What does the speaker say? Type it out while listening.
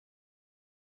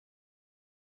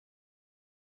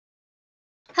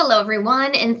Hello,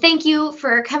 everyone, and thank you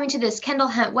for coming to this Kendall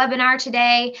Hunt webinar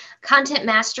today, Content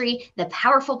Mastery, the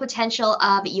Powerful Potential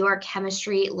of Your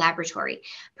Chemistry Laboratory,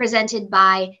 presented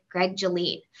by Greg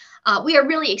Jaline. We are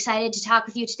really excited to talk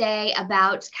with you today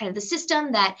about kind of the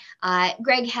system that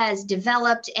Greg has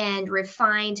developed and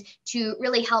refined to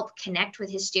really help connect with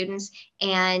his students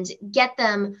and get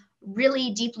them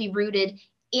really deeply rooted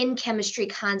in chemistry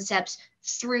concepts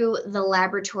through the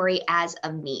laboratory as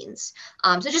a means.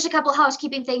 So just a couple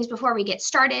housekeeping things before we get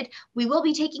started. We will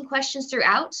be taking questions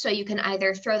throughout, so you can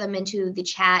either throw them into the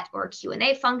chat or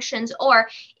Q&A functions, or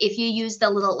if you use the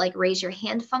little raise your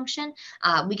hand function,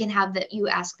 we can have you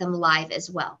ask them live as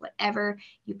well, whatever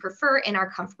you prefer and are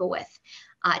comfortable with.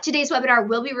 Today's webinar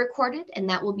will be recorded, and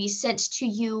that will be sent to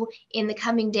you in the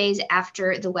coming days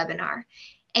after the webinar.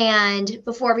 And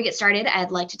before we get started, I'd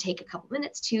like to take a couple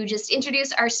minutes to just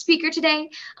introduce our speaker today.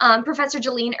 Professor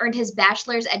Jaline earned his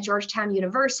bachelor's at Georgetown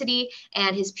University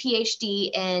and his PhD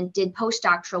and did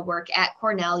postdoctoral work at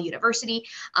Cornell University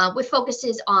with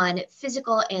focuses on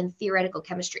physical and theoretical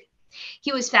chemistry.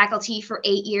 He was faculty for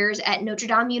 8 years at Notre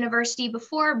Dame University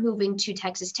before moving to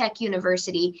Texas Tech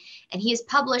University, and he has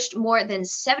published more than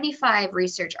 75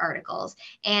 research articles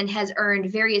and has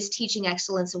earned various teaching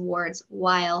excellence awards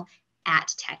while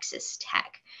at Texas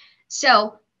Tech.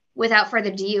 So without further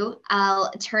ado,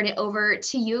 I'll turn it over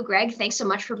to you, Greg. Thanks so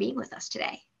much for being with us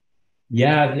today.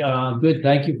 Yeah, good.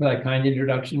 Thank you for that kind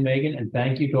introduction, Megan, and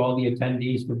thank you to all the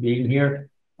attendees for being here.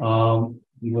 Most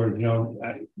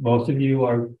of you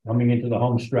are coming into the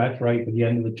home stretch, right, for the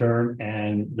end of the term,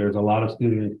 and there's a lot of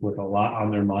students with a lot on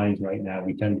their minds right now.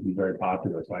 We tend to be very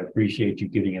popular, so I appreciate you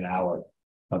giving an hour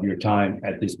of your time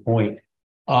at this point.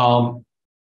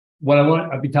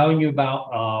 I'll be telling you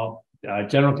about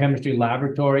General Chemistry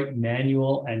Laboratory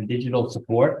manual and digital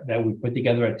support that we put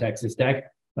together at Texas Tech.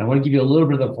 And I want to give you a little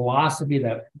bit of the philosophy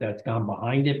that's gone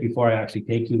behind it before I actually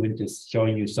take you into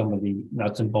showing you some of the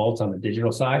nuts and bolts on the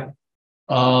digital side.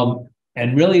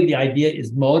 And really the idea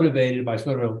is motivated by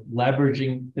sort of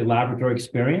leveraging the laboratory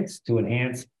experience to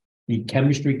enhance the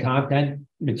chemistry content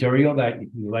material that,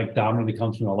 dominantly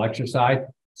comes from the lecture side.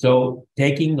 So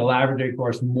taking the laboratory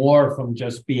course more from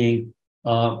just being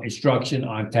instruction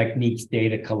on techniques,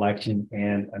 data collection,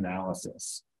 and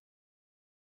analysis.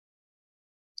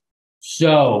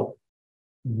 So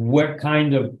what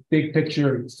kind of big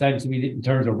picture sense we did in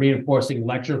terms of reinforcing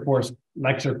lecture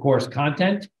course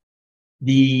content?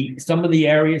 Some of the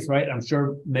areas, right? I'm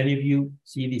sure many of you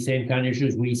see the same kind of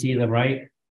issues. We see them, right?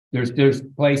 There's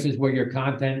places where your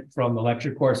content from the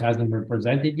lecture course hasn't been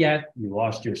presented yet. You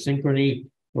lost your synchrony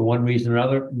for one reason or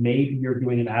another. Maybe you're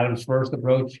doing an Adams first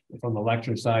approach from the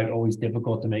lecture side, always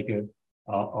difficult to make a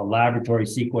laboratory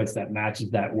sequence that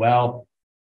matches that well.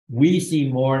 We see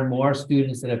more and more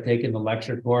students that have taken the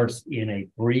lecture course in a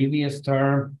previous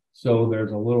term. So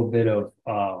there's a little bit of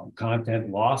content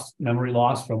loss, memory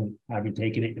loss from having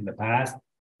taken it in the past.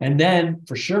 And then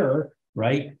for sure,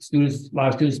 right, a lot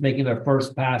of students making their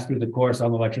first pass through the course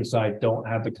on the lecture side don't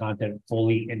have the content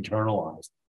fully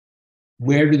internalized.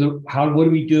 What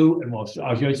do we do? And I'll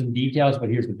show you some details, but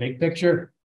here's the big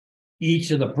picture.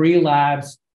 Each of the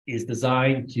pre-labs is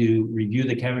designed to review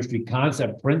the chemistry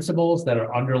concept principles that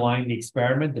are underlying the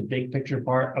experiment, the big picture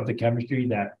part of the chemistry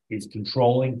that is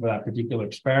controlling for that particular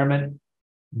experiment.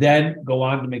 Then go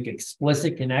on to make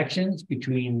explicit connections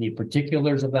between the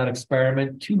particulars of that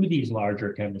experiment to these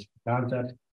larger chemistry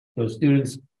concepts. So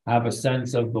students have a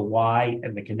sense of the why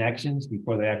and the connections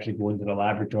before they actually go into the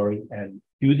laboratory and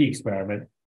do the experiment.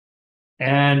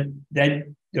 And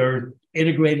then there are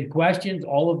integrated questions.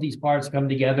 All of these parts come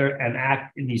together and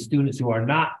act in these students who are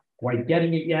not quite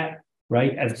getting it yet,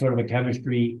 right, as sort of a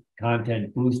chemistry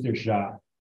content booster shot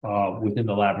within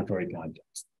the laboratory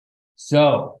context.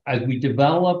 So as we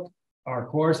developed our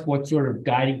course, what sort of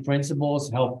guiding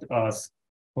principles helped us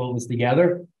pull this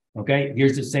together? Okay,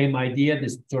 here's the same idea,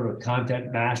 this sort of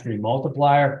content mastery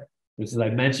multiplier. This, as I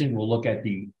mentioned, we're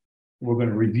going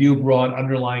to review broad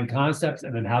underlying concepts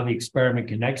and then how the experiment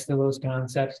connects to those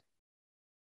concepts.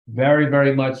 Very,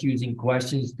 very much using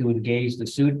questions to engage the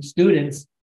students.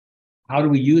 How do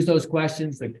we use those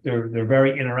questions? They're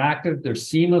very interactive. They're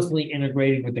seamlessly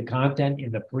integrated with the content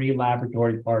in the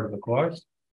pre-laboratory part of the course.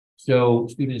 So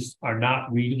students are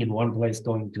not reading in one place,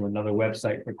 going to another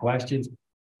website for questions.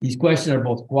 These questions are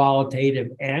both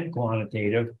qualitative and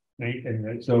quantitative, right?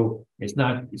 And so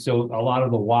a lot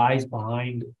of the whys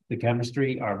behind the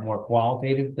chemistry are more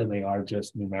qualitative than they are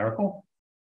just numerical.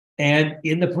 And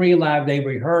in the pre-lab, they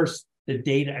rehearse the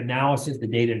data analysis, the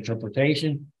data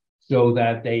interpretation, so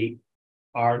that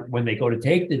when they go to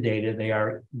take the data, they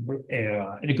are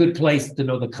in a good place to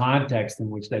know the context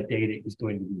in which that data is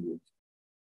going to be used.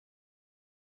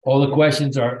 All the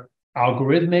questions are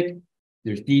algorithmic.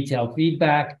 There's detailed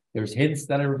feedback. There's hints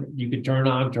that you can turn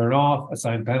on, turn off,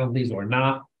 assign penalties or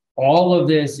not. All of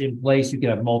this in place. You can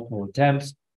have multiple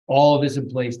attempts. All of this in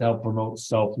place to help promote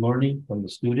self-learning from the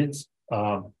students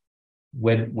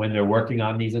when they're working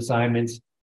on these assignments.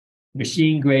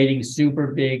 Machine grading, super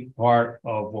big part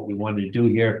of what we wanted to do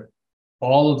here.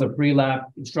 All of the pre-lab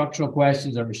instructional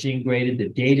questions are machine graded. The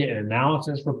data and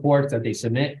analysis reports that they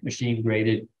submit, machine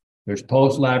graded. There's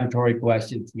post-laboratory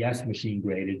questions, yes, machine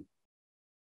graded.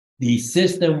 The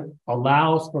system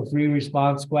allows for free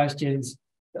response questions.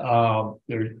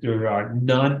 There are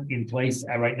none in place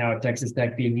right now at Texas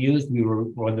Tech being used. We were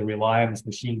going to rely on this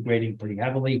machine grading pretty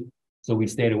heavily. So we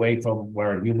stayed away from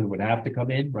where a human would have to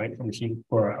come in, right,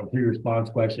 for a free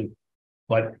response question.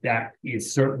 But that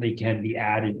is certainly can be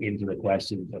added into the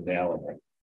questions available.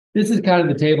 This is kind of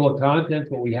the table of contents.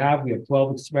 What we have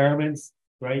 12 experiments,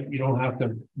 right? You don't have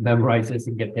to memorize this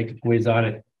and take a quiz on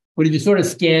it. But if you sort of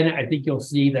scan it, I think you'll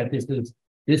see that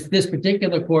this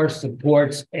particular course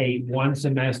supports a 1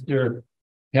 semester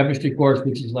chemistry course,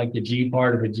 which is like the G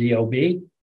part of a GOB.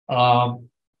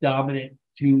 Dominant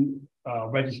 2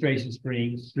 registration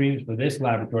streams for this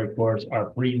laboratory course are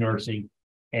pre-nursing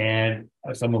and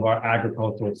some of our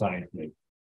agricultural science.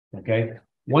 Okay.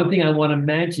 One thing I want to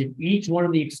mention, each one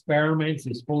of the experiments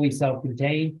is fully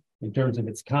self-contained in terms of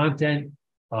its content,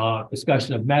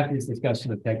 discussion of methods,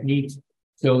 discussion of techniques,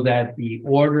 so that the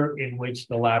order in which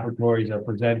the laboratories are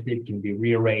presented can be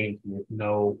rearranged with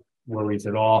no worries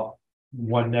at all.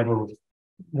 One is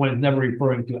never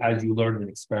referring to as you learn in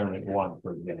experiment 1,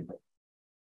 for example.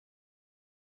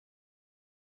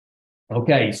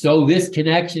 Okay, so this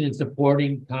connection and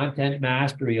supporting content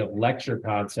mastery of lecture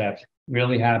concepts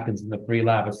really happens in the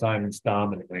pre-lab assignments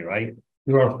dominantly, right?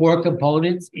 There are 4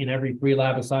 components in every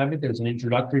pre-lab assignment. There's an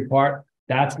introductory part.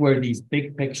 That's where these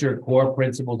big picture core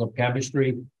principles of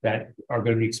chemistry that are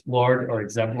going to be explored or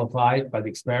exemplified by the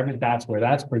experiment, that's where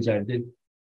that's presented.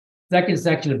 Second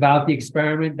section about the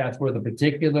experiment, that's where the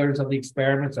particulars of the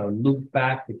experiments are looped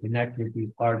back to connect with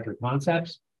these larger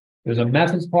concepts. There's a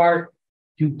methods part.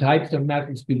 2 types of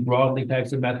methods, 2 broadly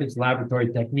types of methods,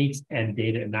 laboratory techniques and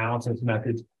data analysis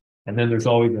methods. And then there's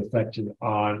always a section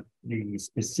on the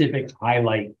specific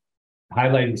highlighting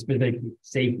specific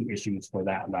safety issues for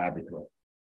that laboratory.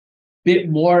 Bit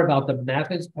more about the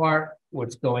methods part,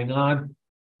 what's going on.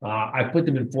 I put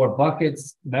them in 4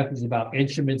 buckets. Methods about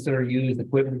instruments that are used,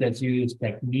 equipment that's used,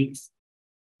 techniques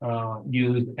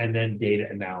used, and then data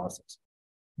analysis.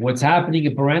 What's happening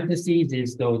in parentheses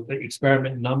is the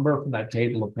experiment number from that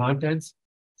table of contents.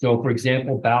 So, for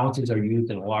example, balances are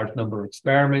used in a large number of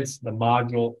experiments. The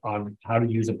module on how to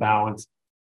use a balance,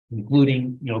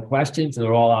 including questions,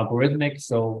 they're all algorithmic.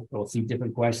 So they'll see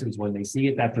different questions when they see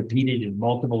it. That's repeated in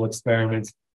multiple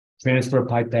experiments. Transfer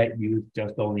pipette used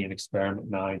just only in experiment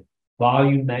 9.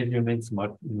 Volume measurements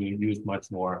used much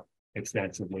more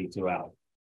extensively throughout.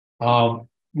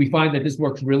 We find that this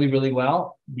works really, really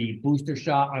well. The booster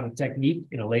shot on a technique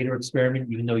in a later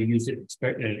experiment, even though you use it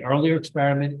in an earlier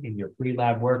experiment in your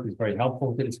pre-lab work, is very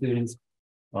helpful to the students.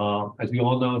 As we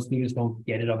all know, students don't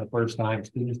get it on the first time.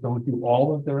 Students don't do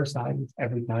all of their assignments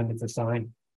every time it's assigned.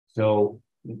 So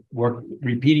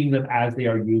repeating them as they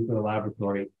are used in the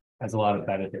laboratory has a lot of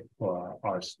benefit for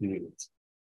our students.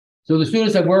 So the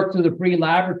students have worked through the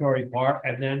pre-laboratory part,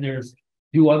 and then there's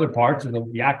 2 other parts of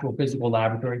the actual physical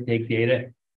laboratory: take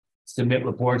data, submit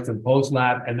reports, and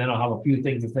post-lab. And then I'll have a few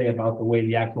things to say about the way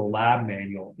the actual lab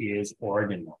manual is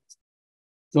organized.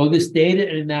 So this data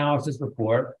and analysis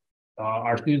report,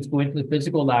 our students go into the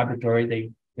physical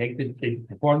laboratory, they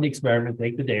perform the experiment,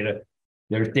 take the data.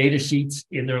 There's data sheets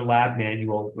in their lab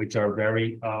manual, which are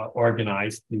very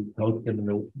organized to post them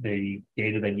the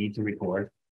data they need to record.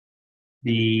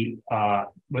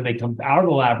 When they come out of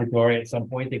the laboratory, at some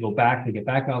point, they get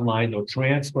back online, they'll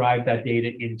transcribe that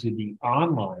data into the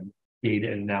online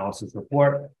data and analysis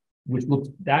report, which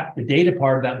the data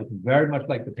part of that looks very much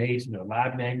like the page in their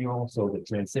lab manual. So the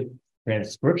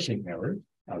transcription errors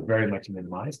are very much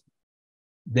minimized.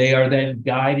 They are then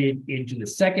guided into the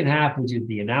second half, which is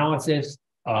the analysis.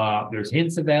 There's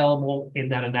hints available in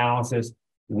that analysis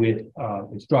with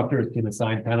instructors can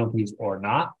assign penalties or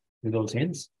not to those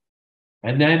hints.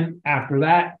 And then after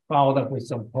that, followed up with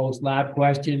some post-lab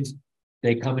questions.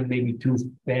 They come in maybe 2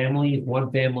 families.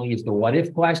 One family is the what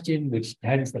if question, which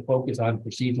tends to focus on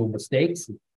procedural mistakes.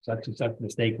 Such and such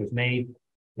mistake was made.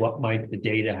 What might the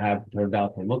data have turned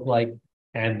out to look like?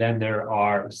 And then there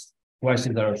are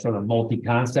questions that are sort of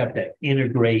multi-concept that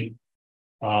integrate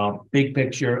big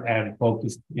picture and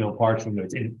focus, parts from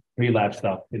those pre-lab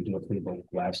stuff into a single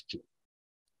question.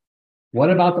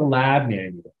 What about the lab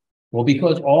manual? Well,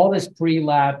 because all this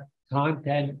pre-lab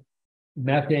content,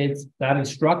 methods, that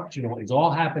instructional is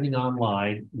all happening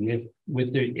online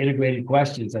with the integrated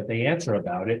questions that they answer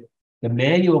about it, the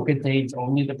manual contains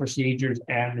only the procedures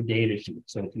and the data sheet.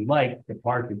 So if you like, the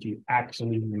part that you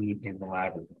actually need in the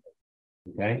laboratory,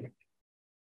 okay?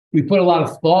 We put a lot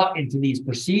of thought into these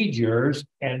procedures,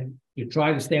 and you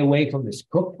try to stay away from this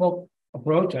cookbook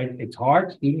approach. It's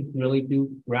hard. Students really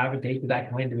do gravitate to that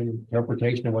kind of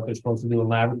interpretation of what they're supposed to do in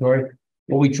laboratory.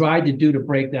 What we tried to do to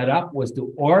break that up was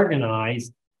to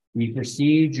organize the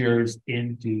procedures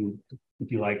into,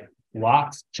 if you like,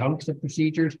 blocks, chunks of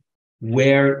procedures,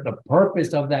 where the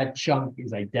purpose of that chunk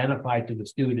is identified to the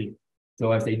student.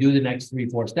 So as they do the next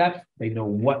 3-4 steps, they know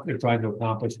what they're trying to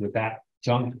accomplish with that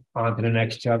chunk. On to the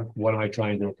next chunk. What am I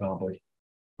trying to accomplish?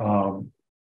 Sort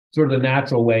of the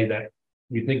natural way that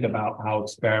you think about how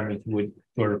experiments would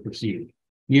sort of proceed.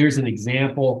 Here's an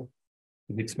example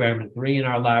of experiment 3 in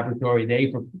our laboratory.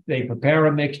 They prepare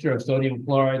a mixture of sodium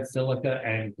chloride, silica,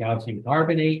 and calcium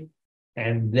carbonate,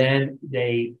 and then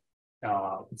they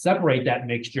separate that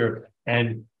mixture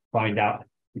and find out.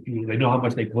 They know how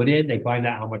much they put in, they find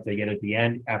out how much they get at the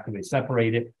end after they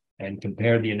separate it, and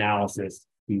compare the analysis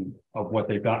of what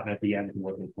they've gotten at the end and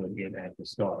what they put in at the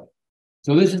start.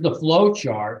 So this is the flow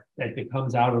chart that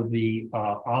comes out of the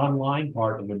online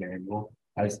part of the manual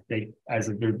as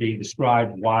they're being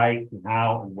described why and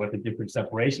how and what the different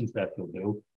separation steps will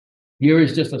do. Here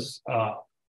is just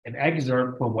an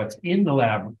excerpt from what's in the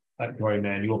laboratory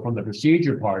manual from the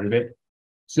procedure part of it.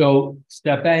 So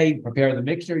step A, prepare the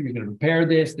mixture. You're going to prepare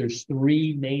this. There's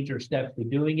 3 major steps to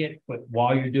doing it, but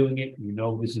while you're doing it, you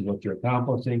know this is what you're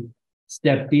accomplishing.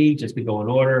 Step B, just to go in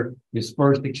order, is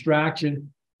first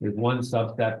extraction. There's 1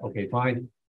 sub-step. Okay, fine.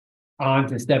 On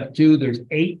to step 2, there's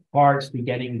 8 parts to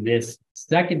getting this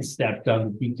second step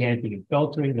done, decanting and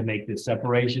filtering to make this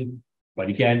separation. But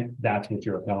again, that's what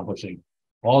you're accomplishing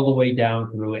all the way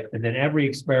down through it. And then every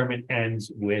experiment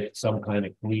ends with some kind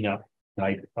of cleanup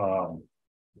type,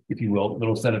 if you will,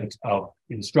 little set of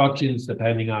instructions,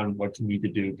 depending on what you need to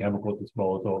do, chemical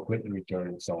disposal, equipment return,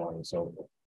 and so on and so forth.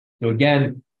 So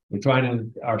again, we're trying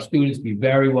to, our students be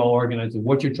very well organized in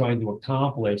what you're trying to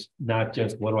accomplish, not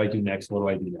just what do I do next, what do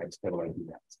I do next, what do I do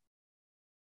next.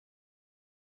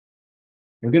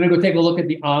 We're going to go take a look at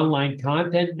the online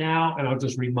content now, and I'll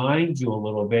just remind you a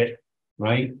little bit,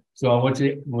 right? So I want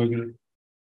you, we're going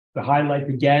to highlight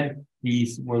again,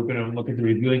 we're going to look at the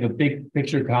reviewing of big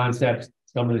picture concepts,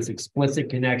 some of this explicit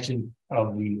connection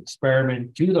of the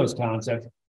experiment to those concepts,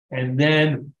 and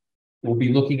then we'll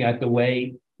be looking at the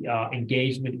way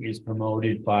engagement is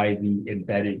promoted by the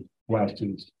embedded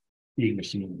questions being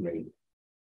machine graded.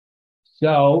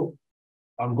 So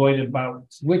I'm going to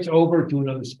switch over to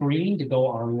another screen to go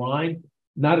online.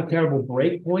 Not a terrible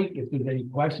break point. If there's any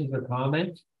questions or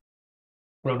comments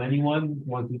from anyone,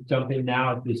 want to jump in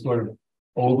now at this sort of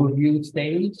overview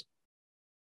stage.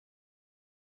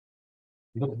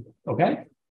 Okay,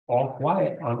 all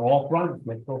quiet on all fronts.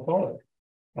 Let's go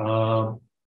forward.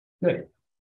 Good.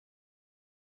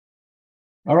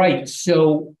 All right,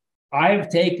 so I've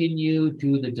taken you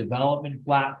to the development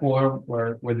platform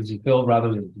where this is built rather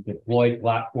than the deployed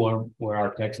platform where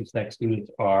our Texas Tech students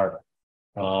are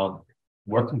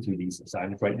working through these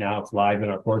assignments. Right now, it's live in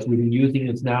our course. We've been using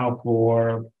this now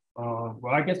for, well,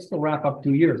 I guess it'll wrap up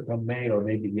 2 years come May or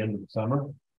maybe the end of the summer.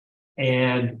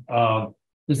 And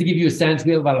just to give you a sense,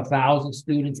 we have about 1,000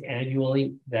 students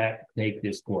annually that take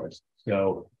this course.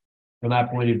 So from that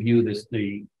point of view,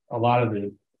 a lot of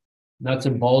the nuts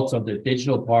and bolts of the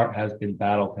digital part has been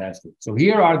battle tested. So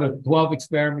here are the 12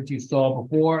 experiments you saw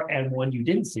before and one you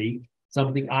didn't see,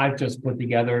 something I've just put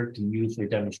together to use for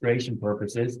demonstration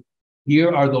purposes.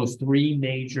 Here are those 3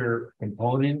 major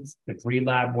components, the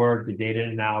pre-lab work, the data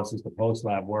analysis, the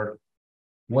post-lab work.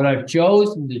 What I've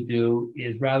chosen to do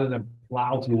is rather than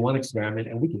plow through one experiment,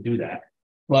 and we can do that,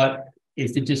 but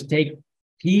is to just take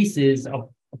pieces of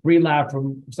a pre-lab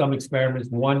from some experiments,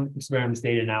 one experiment's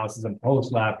data analysis, and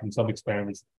post-lab from some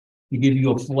experiments to give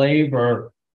you a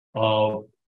flavor of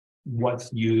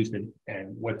what's used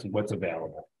and what's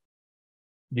available.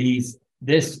 These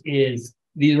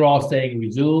are all saying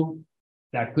resume.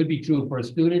 That could be true for a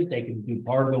student. They can do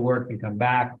part of the work and come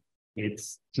back.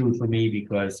 It's true for me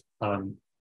because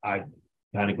I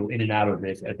kind of go in and out of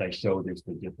this as I show this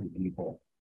to different people.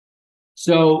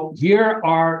 So there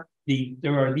are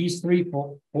these 3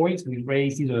 points we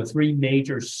raised. These are the 3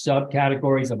 major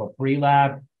subcategories of a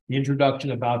pre-lab: the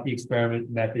introduction about the experiment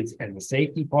methods and the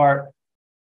safety part.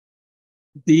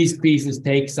 These pieces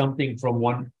take something from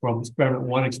experiment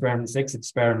 1, experiment 6,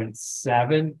 experiment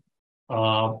 7.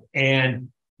 And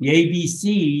the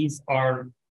ABCs are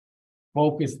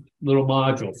focused little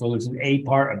module. So there's an A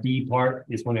part, a B part.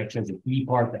 This one actually has a B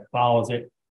part that follows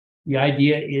it. The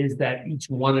idea is that each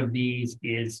one of these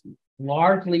is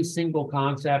largely single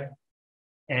concept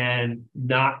and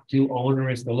not too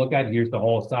onerous to look at. Here's the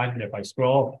whole assignment if I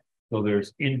scroll. So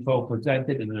there's info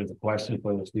presented, and then there's a question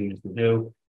for the students to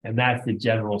do. And that's the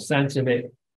general sense of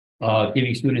it.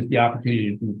 Giving students the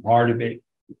opportunity to do part of it,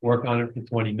 work on it for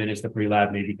 20 minutes, the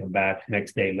pre-lab, maybe come back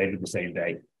next day, later the same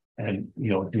day, and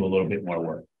do a little bit more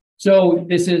work. So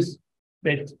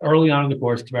it's early on in the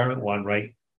course, experiment 1,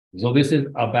 right? So this is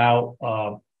about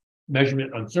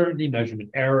measurement uncertainty, measurement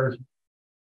errors,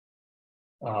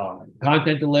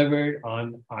 content delivered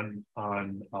on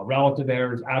relative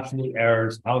errors, absolute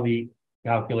errors, how the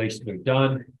calculations are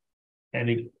done, and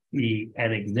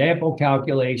an example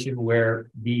calculation where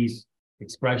these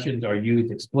expressions are used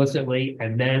explicitly,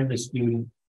 and then the student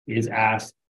is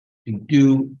asked to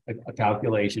do a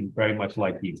calculation very much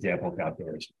like the example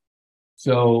calculation.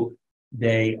 So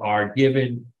they are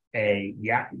given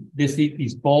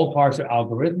these bold parts are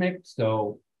algorithmic.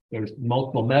 So there's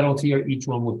multiple metals here, each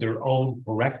one with their own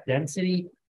correct density.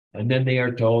 And then they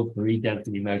are told 3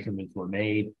 density measurements were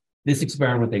made. This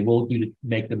experiment they will do to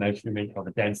make the measurement of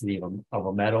the density of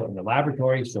a metal in the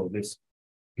laboratory. So this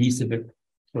piece of it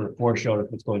sort of foreshadowed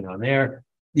what's going on there.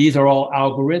 These are all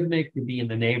algorithmic to be in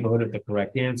the neighborhood of the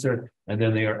correct answer. And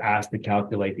then they are asked to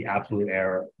calculate the absolute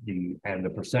error and the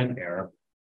percent error.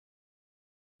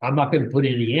 I'm not going to put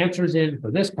any answers in for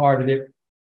this part of it,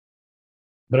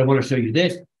 but I want to show you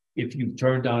this. If you've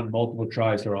turned on multiple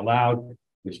tries are allowed,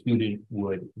 the student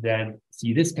would then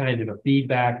see this kind of a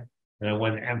feedback. And I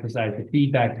want to emphasize the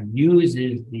feedback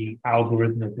uses the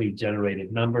algorithmically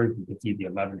generated numbers. You can see the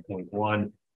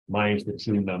 11.1 minus the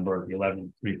true number, the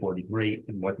 11,343,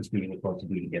 and what the student is supposed to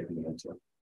do to get the answer.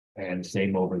 And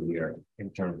same over here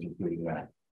in terms of doing that.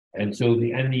 And so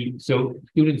so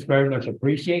students very much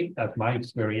appreciate, that's my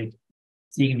experience,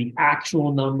 seeing the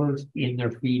actual numbers in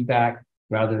their feedback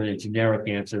rather than a generic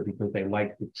answer, because they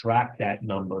like to track that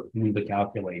number through the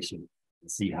calculation and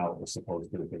see how it was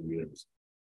supposed to have been used.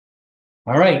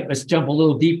 All right, let's jump a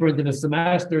little deeper into the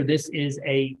semester. This is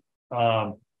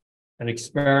an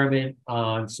experiment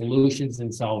on solutions and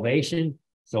solvation.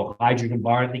 So hydrogen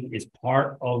bonding is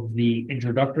part of the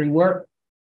introductory work.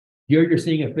 Here you're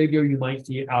seeing a figure you might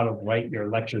see out of your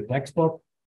lecture textbook,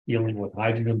 dealing with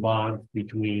hydrogen bonds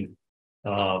between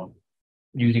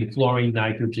using fluorine,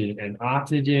 nitrogen, and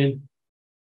oxygen.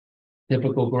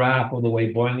 Typical graph of the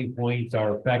way boiling points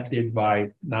are affected by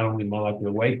not only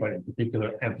molecular weight, but in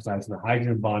particular emphasizing the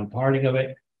hydrogen bond parting of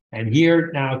it. And here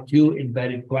now 2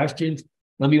 embedded questions.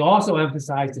 Let me also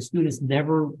emphasize the students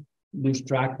never lose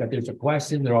track that there's a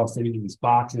question. They're all sitting in these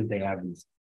boxes. They have these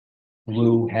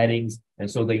blue headings, and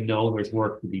so they know there's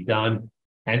work to be done.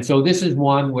 And so this is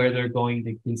one where they're going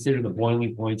to consider the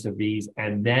boiling points of these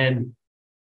and then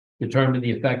determine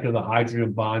the effect of the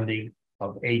hydrogen bonding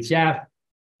of HF.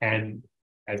 And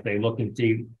as they look and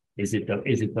see, and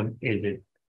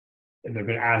they're going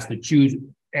to ask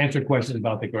to answer questions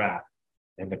about the graph.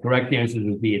 And the correct answers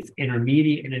would be it's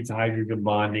intermediate in its hydrogen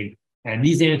bonding. And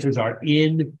these answers are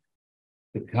in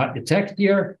the text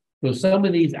here. So some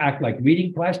of these act like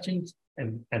reading questions,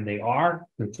 and they are.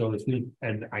 So the students,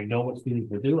 and I know what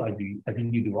students will do. I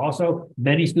think you do also.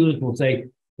 Many students will say,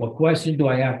 what question do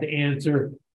I have to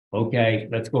answer? Okay,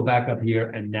 let's go back up here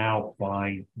and now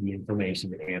find the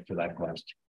information to answer that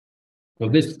question. So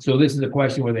this is a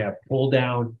question where they have pull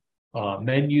down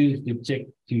menus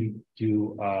to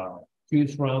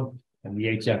choose from, and the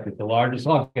HF is the largest.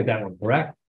 So I'll get that one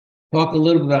correct. Talk a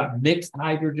little bit about mixed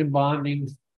hydrogen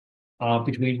bondings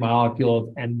between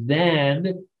molecules, and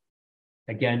then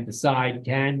again decide,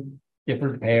 can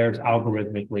different pairs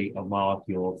algorithmically of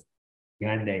molecules,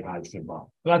 can they hydrogen bond?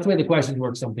 So that's the way the questions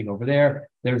work. Something over there.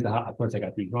 There's of course I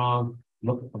got these wrong.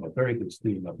 Look, I'm a very good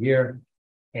student up here.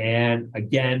 And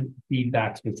again,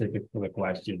 feedback specific for the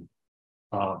question.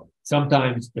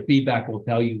 Sometimes the feedback will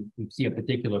tell you see a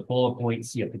particular bullet point,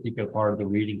 see a particular part of the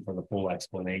reading for the full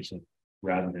explanation,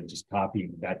 rather than just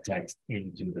copying that text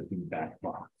into the feedback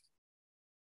box.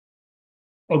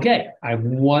 Okay, I have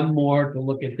one more to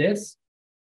look at this.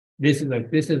 This is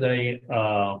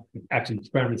actually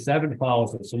experiment 7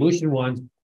 follows the solution ones.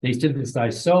 They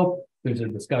synthesize soap. There's a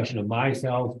discussion of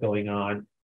micelles going on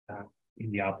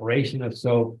in the operation of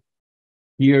soap.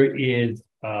 Here is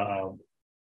a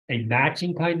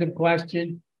matching kind of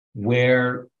question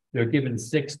where they're given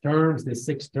 6 terms. The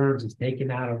 6 terms is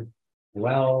taken out of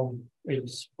 12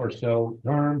 or so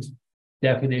terms.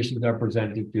 Definitions are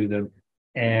presented to them,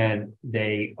 and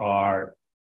they are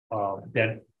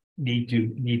then need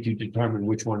to determine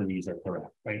which one of these are correct,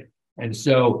 right? And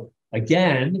so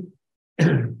Again,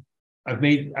 this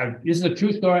is a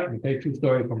true story. I'm going to tell you a true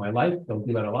story from my life. Don't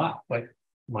do that a lot, but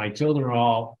my children are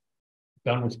all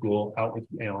done with school, out with,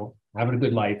 having a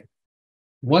good life.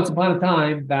 Once upon a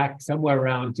time, back somewhere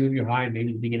around junior high,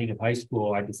 maybe the beginning of high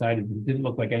school, I decided it didn't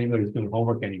look like anybody was doing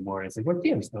homework anymore. I said, "What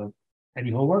kids done?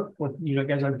 Any homework? What,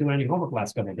 guys aren't doing any homework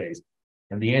last couple of days?"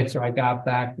 And the answer I got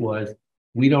back was,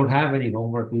 "We don't have any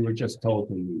homework. We were just told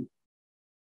to read."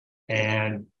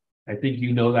 And I think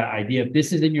you know that idea. If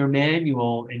this is in your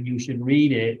manual and you should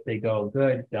read it, they go,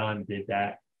 "Good, done, did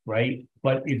that," right?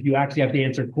 But if you actually have to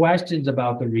answer questions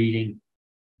about the reading,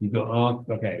 you go, "Oh,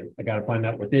 okay, I got to find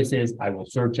out what this is. I will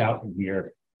search out from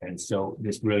here." And so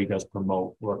this really does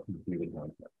promote working through the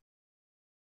content.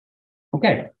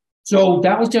 Okay, so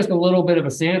that was just a little bit of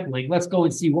a sampling. Let's go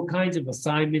and see what kinds of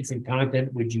assignments and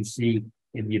content would you see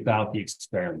in the About the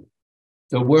Experiment.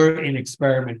 So we're in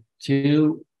experiment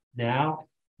 2 now,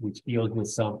 which deals with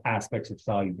some aspects of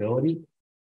solubility.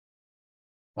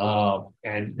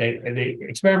 And they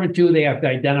experiment 2, they have to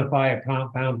identify a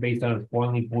compound based on its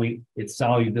boiling point, its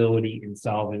solubility in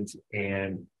solvents,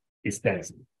 and its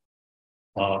density,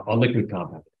 a liquid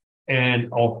compound,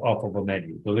 and off of a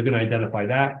menu. So they're going to identify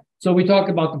that. So we talk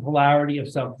about the polarity of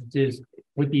substances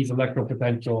with these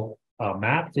electropotential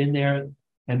maps in there.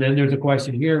 And then there's a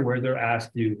question here where they're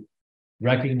asked to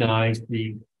recognize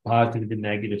the positive and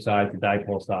negative sides, the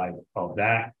dipole side of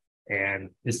that. And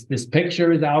this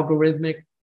picture is algorithmic.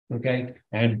 Okay,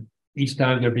 and each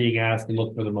time they're being asked to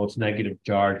look for the most negative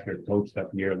charge, they're coached up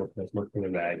here. Let's look for the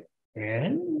red,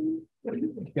 and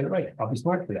get it right. I'll be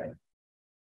smart today.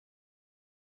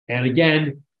 And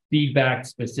again, feedback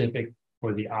specific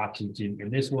for the oxygen in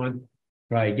this one.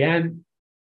 Try again.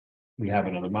 We have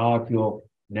another molecule.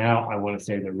 Now I want to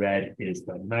say the red is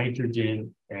the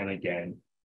nitrogen, and again,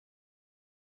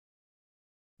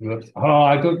 whoops. Oh,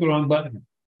 I clicked the wrong button.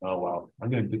 Oh well,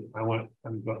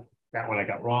 that one I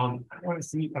got wrong. I want to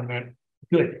see,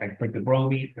 good. I click the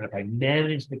bromine, and if I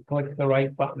manage to click the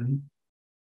right button,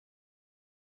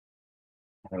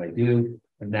 what I do,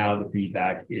 and now the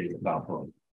feedback is about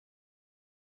bromine.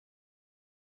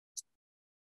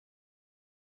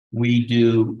 We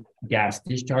do gas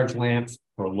discharge lamps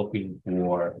for looking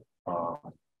for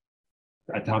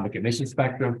atomic emission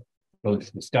spectrum, those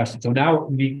discussions. So now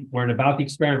we're in About the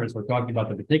Experiments. We're talking about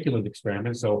the particular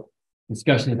experiment. So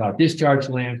discussion about discharge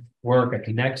lamps, work, a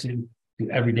connection to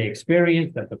everyday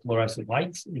experience, that the fluorescent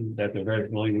lights that they're very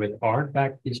familiar with are in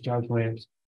fact discharge lamps.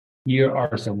 Here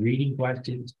are some reading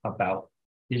questions about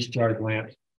discharge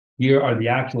lamps. Here are the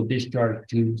actual discharge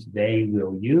tubes they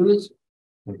will use.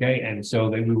 Okay, and so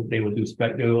they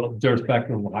will observe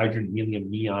spectrum of hydrogen, helium,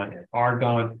 neon, and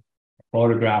argon. A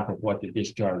photograph of what the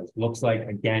discharge looks like.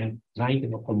 Again, kind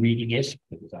of a reading-ish,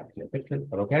 because it's actually a picture,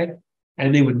 but okay.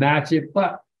 And they would match it,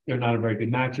 but they're not a very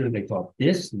good matcher. They thought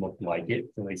this looked like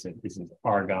it, so they said this is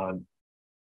argon.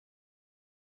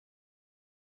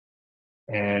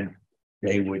 And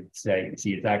they would say,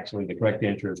 see, it's actually the correct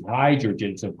answer is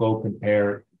hydrogen. So go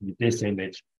compare this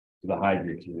image to the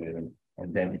hydrogen,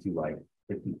 and then if you like.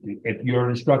 If you're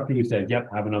an instructor who says, "Yep,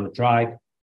 have another try,"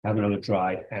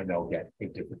 and they'll get a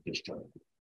different discharge.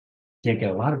 Can't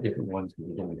get a lot of different ones because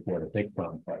there's only 4 to pick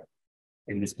from, but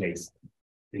in this case,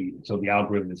 so the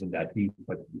algorithm isn't that deep,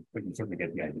 but you certainly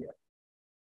get the idea.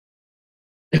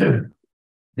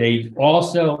 They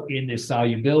also, in this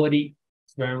solubility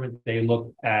experiment, they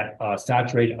look at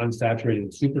saturated, unsaturated,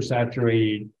 and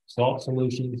supersaturated salt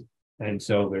solutions, and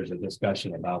so there's a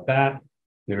discussion about that.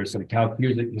 There's some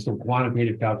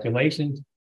quantitative calculations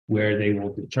where they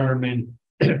will determine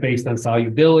based on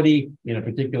solubility in a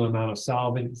particular amount of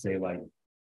solvent, say like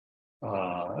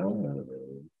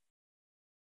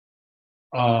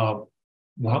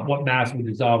what mass would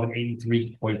dissolve in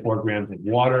 83.4 grams of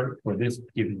water for this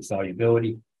given the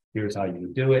solubility. Here's how you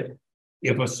would do it.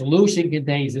 If a solution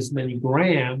contains this many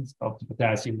grams of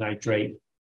potassium nitrate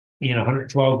in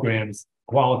 112 grams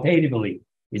qualitatively,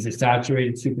 is it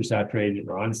saturated, supersaturated,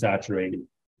 or unsaturated?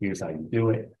 Here's how you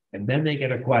do it. And then they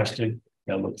get a question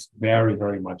that looks very,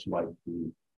 very much like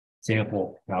the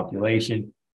sample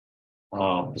calculation.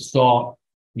 The salt,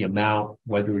 the amount,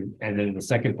 and then in the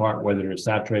second part, whether it's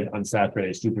saturated,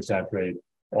 unsaturated, supersaturated,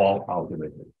 all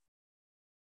algorithmic.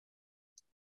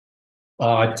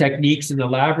 Techniques in the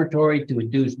laboratory to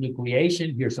induce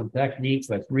nucleation. Here's some techniques.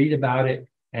 Let's read about it.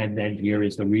 And then here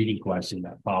is the reading question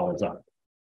that follows up.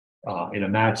 In a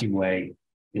matching way,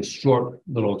 this short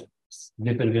little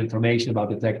snippet of information about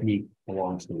the technique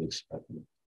belongs to the experiment.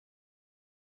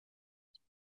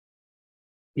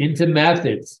 Into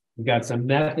methods. We got some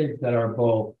methods that are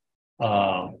both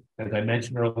As I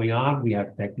mentioned early on, we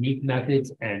have technique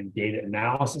methods and data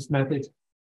analysis methods.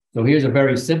 So here's a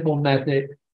very simple method.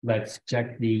 Let's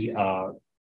check the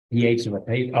pH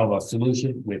of a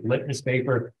solution with litmus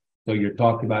paper. So you're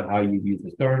talking about how you use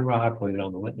the stirring rod, put it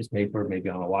on the litmus paper, maybe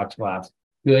on a watch glass.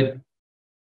 Good.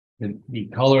 The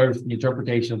colors, the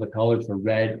interpretation of the colors for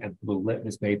red and blue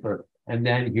litmus paper. And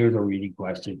then here's a reading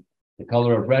question. The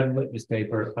color of red litmus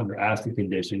paper under acid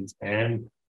conditions.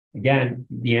 And again,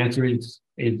 the answer is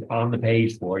on the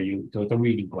page for you. So it's a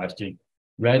reading question.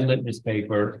 Red litmus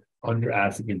paper under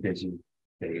acid conditions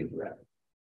stays red.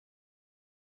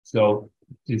 So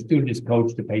the student is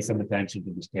coached to pay some attention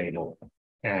to this table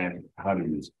and how to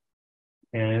use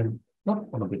it. And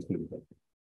I'm a good student.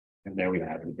 And there we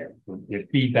have it again. So the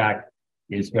feedback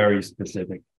is very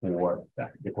specific for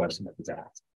the question that was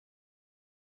asked.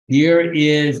 Here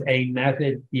is a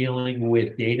method dealing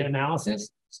with data analysis.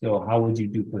 So how would you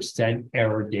do percent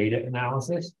error data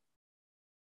analysis?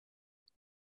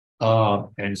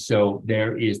 And so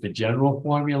there is the general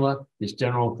formula. This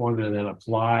general formula then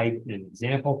applied in an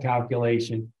example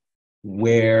calculation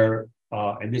where,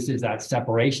 and this is that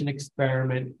separation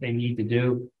experiment they need to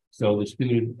do. So the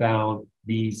student found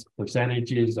these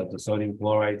percentages of the sodium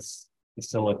chloride, the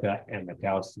silica, and the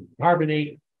calcium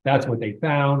carbonate. That's what they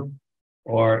found.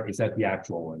 Or is that the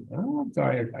actual one? Oh, I'm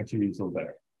sorry, I should use a little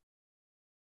better.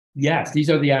 Yes, these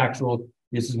are the actual,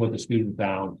 this is what the student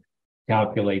found.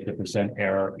 Calculate the percent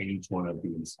error in each one of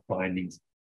these findings.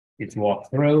 It's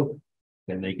walked through,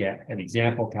 then they get an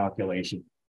example calculation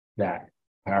that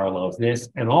parallels this.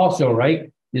 And also,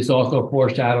 right, this also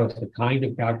foreshadows the kind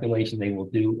of calculation they will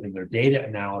do in their data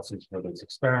analysis for this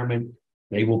experiment.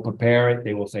 They will prepare it.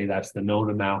 They will say that's the known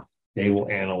amount. They will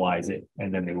analyze it,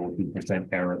 and then they will do percent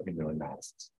error in their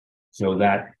analysis. So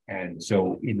that, and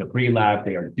so in the pre-lab,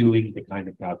 they are doing the kind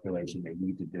of calculation they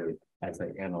need to do as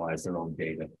they analyze their own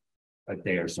data a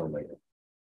day or so later.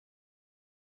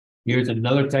 Here's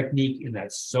another technique in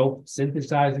that soap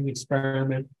synthesizing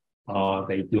experiment.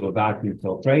 They do a vacuum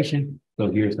filtration.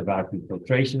 So here's the vacuum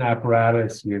filtration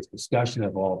apparatus. Here's discussion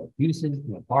of all the pieces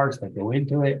and the parts that go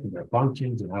into it and their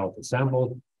functions and how it's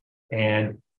assembled.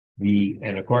 And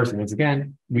of course, once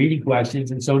again, reading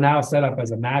questions. And so now set up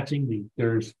as a matching,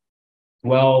 there's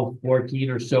 12, 14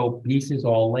 or so pieces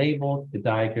all labeled. The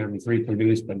diagram is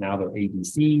reproduced, but now they're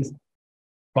ABCs.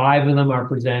 5 of them are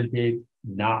presented,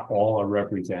 not all are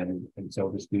represented. And so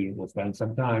the student will spend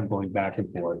some time going back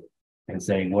and forth and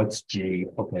saying, what's G?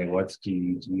 Okay, what's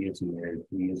G? G is here,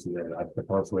 G is here. That's the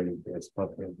perforated this,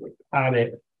 perforated this. Got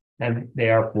it. And they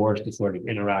are forced to sort of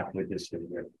interact with this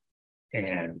figure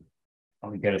and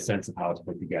get a sense of how it's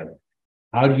put together.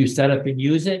 How do you set up and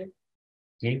use it?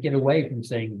 Can't get away from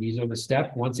saying these are the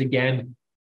steps. Once again,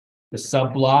 the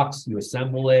sub blocks, you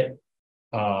assemble it,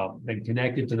 then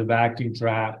connect it to the vacuum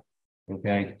trap,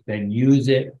 okay, then use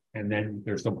it, and then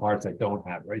there's some parts that don't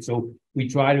have it, right? So we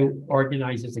try to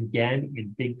organize this again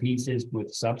in big pieces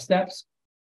with sub steps.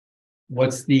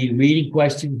 What's the reading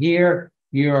question here?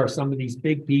 Here are some of these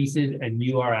big pieces, and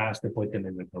you are asked to put them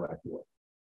in the correct order.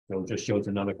 So it just shows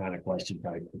another kind of question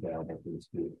type available to the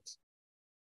students.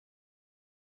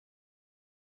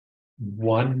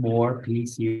 One more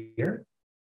piece here.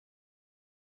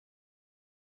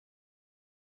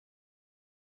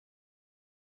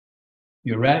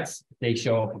 Burettes, they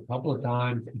show up a couple of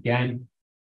times. Again,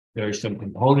 there's some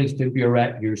components to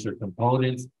burette. Here's their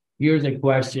components. Here's a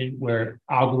question where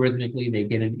algorithmically they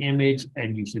get an image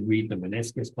and you should read the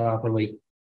meniscus properly.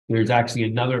 There's actually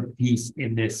another piece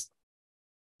in this.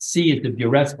 See if the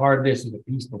burettes part of this is a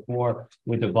piece before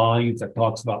with the volumes that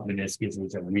talks about meniscus,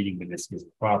 which I'm reading meniscus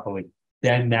properly.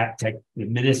 Then the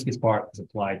meniscus part is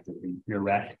applied to the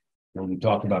burette. When we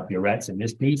talk about burettes in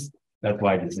this piece, that's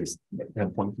why this is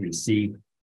 10.3C.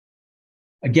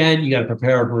 Again, you got to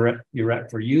prepare a burette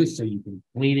for use so you can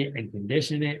clean it and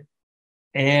condition it.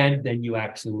 And then you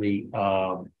actually,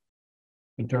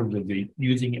 in terms of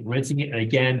using it, rinsing it, and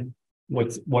again,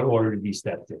 what order to be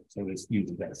stepped in. So this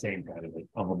uses that same kind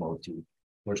of a motif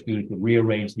where students can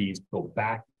rearrange these, go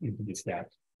back into the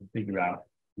steps and figure out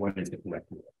what is the correct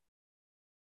order.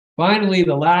 Finally,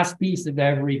 the last piece of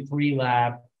every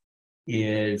pre-lab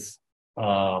is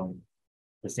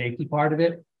the safety part of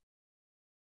it.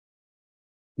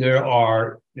 There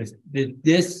are,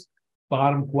 this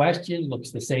bottom question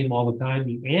looks the same all the time.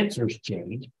 The answers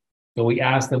change. So we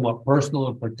ask them what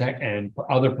personal and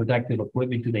other protective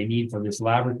equipment do they need for this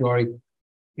laboratory.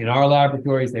 In our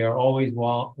laboratories, they are always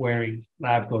wearing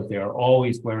lab coats. They are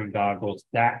always wearing goggles.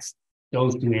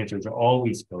 Those 2 answers are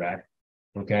always correct.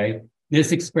 Okay.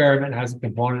 This experiment has a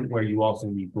component where you also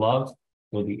need gloves.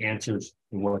 So the answers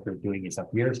to what they're doing is up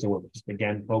here. So we're just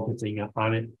again focusing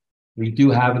on it. We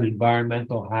do have an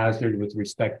environmental hazard with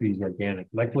respect to these organic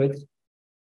liquids.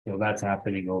 So that's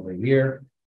happening over here.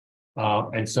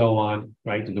 And so on,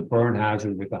 right? There's a burn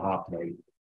hazard with the hop rate.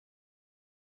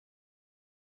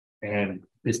 And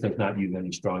this does not use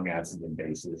any strong acids and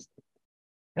bases.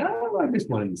 Oh, I missed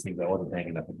one of these things. I wasn't paying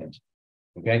enough attention.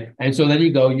 Okay, and so then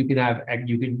you go. You can have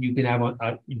you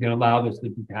can allow this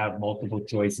to have multiple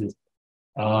choices.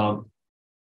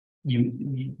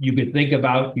 You could think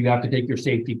about, you have to take your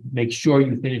safety, make sure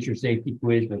you finish your safety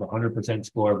quiz with 100%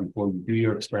 score before you do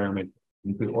your experiment.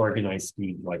 You could organize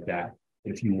schemes like that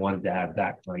if you wanted to have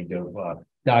that kind of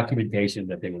documentation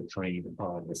that they were trained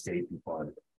on the safety part of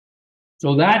it.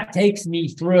 So that takes me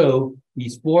through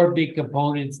these 4 big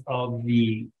components of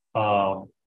the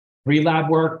pre-lab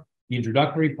work: the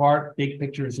introductory part, big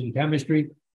pictures in chemistry,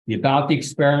 about the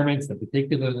experiments, the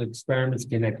particular experiments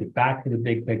connected back to the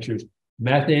big pictures,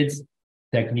 methods,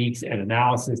 techniques, and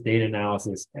analysis, data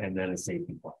analysis, and then a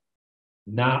safety part.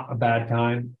 Not a bad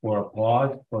time for a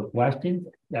pause for questions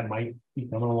that might be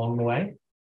coming along the way.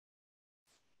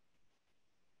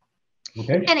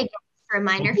 Okay. And again, a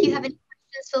reminder, if you have any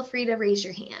questions, feel free to raise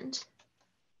your hand.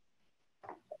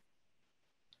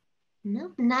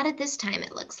 No, not at this time,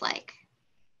 it looks like.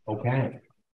 Okay.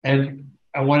 And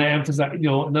I want to emphasize,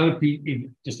 another piece,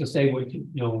 just to say what,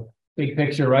 big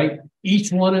picture, right?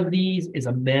 Each one of these is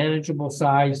a manageable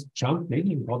size chunk, maybe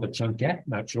you can call it a chunkette,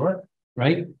 not sure,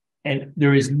 right? And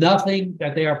there is nothing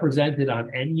that they are presented on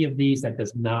any of these that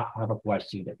does not have a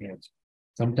question to answer.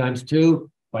 Sometimes 2,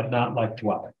 but not like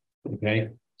 12, okay?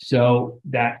 So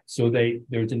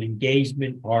there's an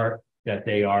engagement part that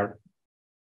they are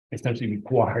essentially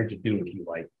required to do, if you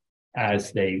like,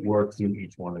 as they work through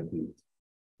each one of these.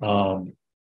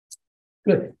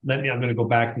 Good. I'm going to go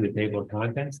back to the table of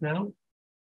contents now.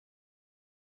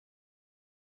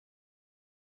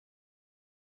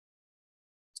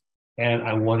 And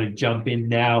I want to jump in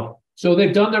now. So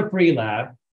they've done their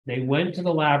pre-lab. They went to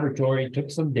the laboratory, took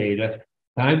some data,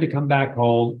 time to come back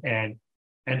home and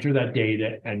enter that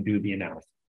data and do the analysis.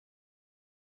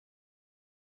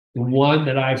 The one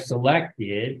that I've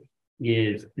selected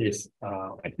is this,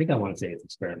 I think I want to say it's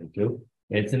experiment 2.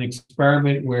 It's an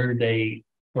experiment where they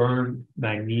burn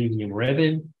magnesium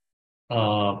ribbon,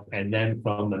 and then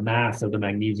from the mass of the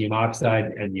magnesium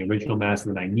oxide and the original mass of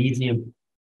the magnesium,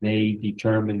 they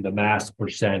determine the mass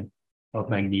percent of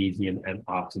magnesium and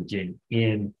oxygen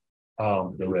in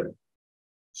the ribbon.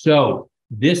 So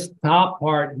this top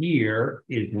part here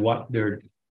is what the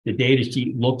data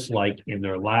sheet looks like in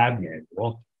their lab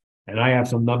manual. And I have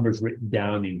some numbers written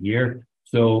down in here.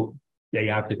 So they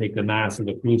have to take the mass of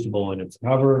the crucible and its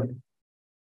cover.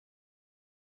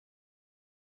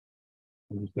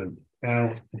 I'm going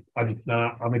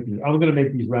to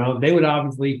make these round. They would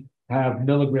obviously have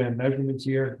milligram measurements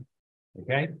here.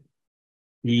 Okay.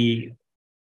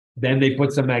 Then they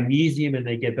put some magnesium and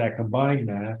they get that combined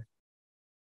mass.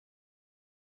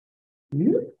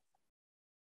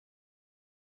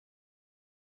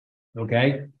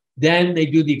 Okay. Then they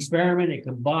do the experiment, it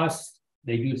combusts,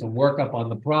 they do some workup on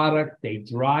the product, they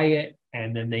dry it,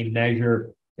 and then they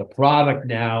measure the product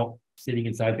now sitting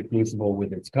inside the crucible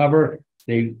with its cover.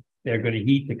 They're going to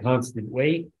heat the constant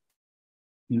weight.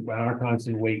 Our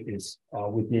constant weight is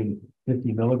within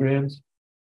 50 milligrams.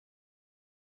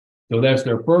 So that's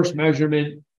their first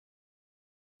measurement.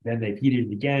 Then they heat it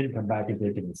again, come back and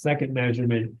take the second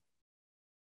measurement.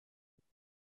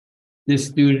 This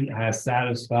student has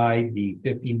satisfied the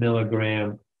 50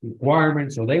 milligram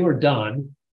requirement, so they were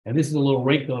done. And this is a little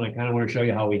wrinkle, and I kind of want to show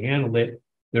you how we handled it.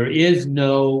 There is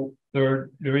no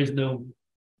fourth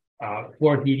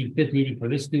heating, fifth heating for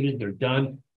this student. They're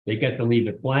done. They get to leave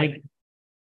it blank.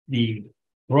 The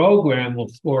program will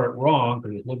score it wrong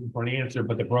because it's looking for an answer,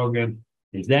 but the program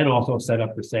is then also set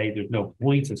up to say there's no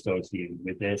points associated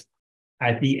with this.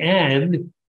 At the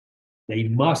end, they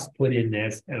must put in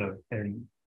this, and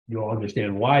you'll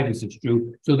understand why this is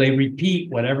true. So they repeat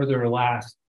whatever their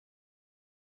last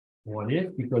one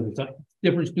is, because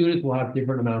different students will have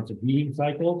different amounts of heating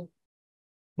cycles.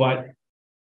 But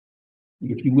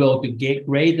if you will, to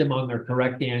grade them on their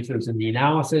correct answers in the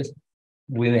analysis,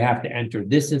 we have to enter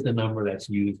this is the number that's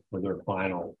used for their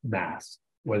final mass,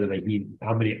 whether they heat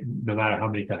no matter how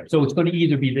many times. So it's going to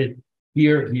either be this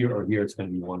here, or here. It's going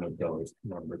to be one of those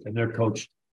numbers, and they're coached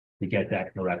to get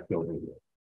that correct over here.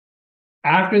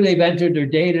 After they've entered their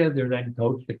data, they're then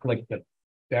coached to click the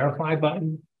verify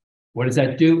button. What does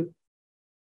that do?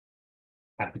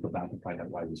 I have to go back and find out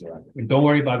why these are accurate. And don't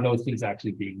worry about those things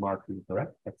actually being marked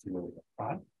incorrect. That's really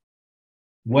fine.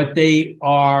 What they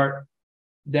are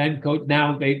then coached,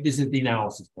 this is the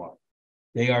analysis part.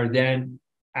 They are then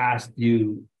asked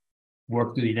to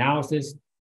work through the analysis,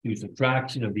 do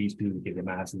subtraction of these two to get the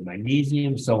mass of the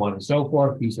magnesium, so on and so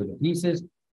forth. These are the pieces.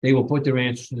 They will put their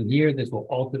answers in here. This will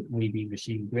ultimately be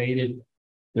machine graded.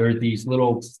 There are these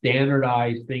little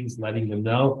standardized things letting them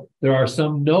know. There are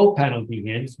some no penalty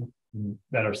hints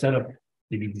that are set up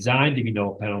to be designed to be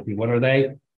no penalty. What are they?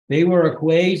 They were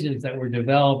equations that were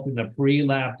developed in the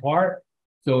pre-lab part.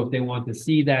 So if they want to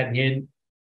see that hint,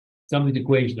 some of the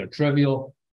equations are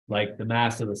trivial, like the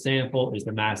mass of the sample is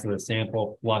the mass of the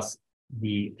sample plus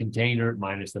the container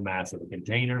minus the mass of the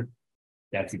container.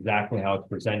 That's exactly how it's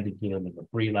presented to them in the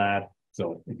pre-lab.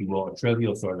 So if you will, a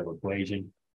trivial sort of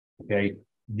equation. Okay.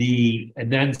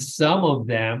 And then some of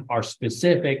them are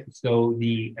specific. So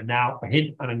the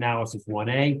hint on analysis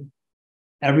 1A,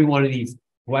 every one of these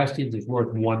questions is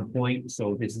worth 1 point.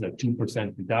 So this is a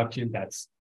 2% deduction. That's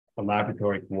a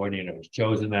laboratory coordinator has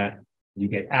chosen that. You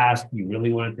get asked, you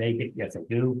really want to take it? Yes, I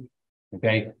do.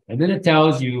 Okay. And then it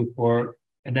tells you for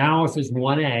analysis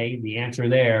 1A, the answer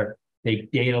there,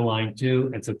 take data line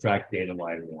 2 and subtract data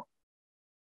line 1.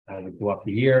 I would go up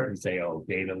to here and say, oh,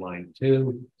 data line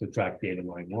 2, subtract data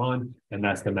line 1, and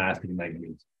that's the mass of the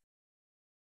magnesium.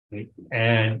 Okay?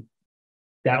 And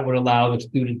that would allow the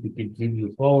student to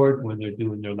continue forward when they're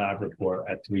doing their lab report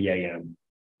at 3 a.m.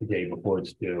 the day before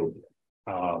it's due.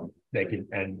 They can,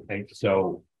 and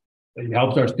so it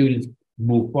helps our students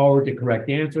move forward to correct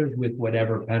answers with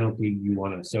whatever penalty you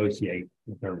want to associate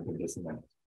in terms of this amount.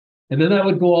 And then that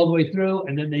would go all the way through,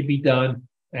 and then they'd be done.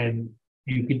 And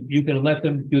you can let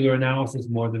them do their analysis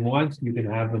more than once. You can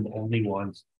have them only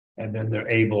once, and then they're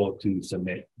able to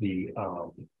submit the.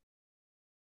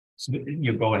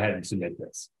 You go ahead and submit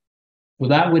this. So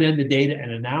that would end the data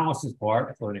and analysis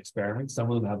part for an experiment.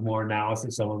 Some of them have more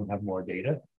analysis, some of them have more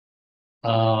data.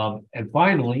 And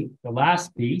finally, the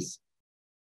last piece.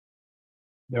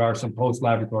 There are some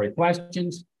post-laboratory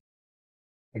questions.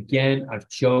 Again, I've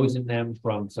chosen them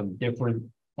from some different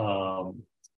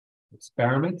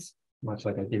experiments, much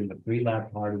like I did in the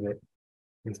pre-lab part of it,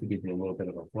 just to give you a little bit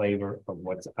of a flavor of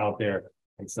what's out there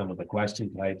and some of the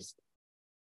question types.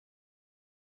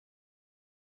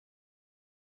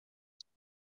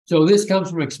 So this comes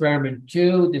from experiment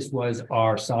 2. This was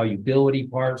our solubility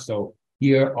part. So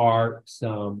here are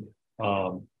some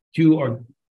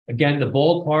again, the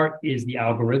bold part is the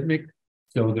algorithmic.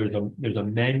 So there's a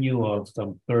menu of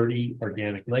some 30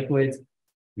 organic liquids.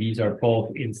 These are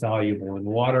both insoluble in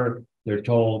water. They're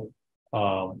told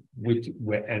and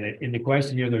in the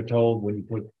question here, they're told when you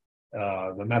put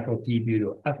the methyl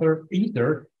T-butyl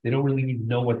ether, they don't really need to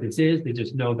know what this is. They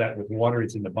just know that with water,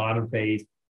 it's in the bottom phase.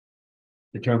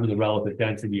 Determine the relative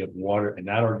density of water and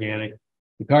that organic.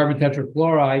 The carbon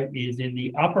tetrachloride is in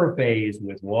the upper phase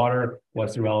with water.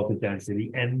 What's the relative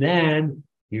density? And then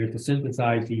here's to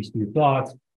synthesize these two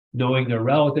thoughts, knowing their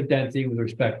relative density with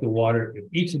respect to water. If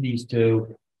each of these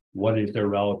two, what is their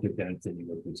relative density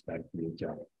with respect to each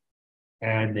other?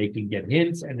 And they can get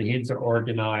hints, and the hints are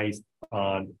organized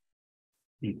on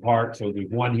the part. So there's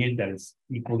one hint that is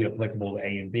equally applicable to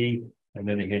A and B, and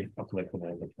then a hint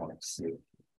applicable to part C.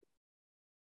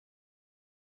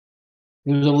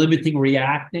 There's a limiting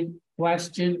reactant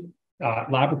question,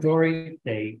 laboratory.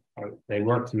 They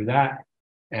work through that.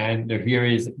 And here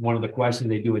is one of the questions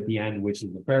they do at the end, which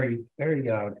is a very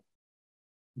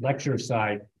lecture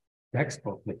side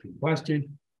textbook looking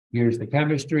question. Here's the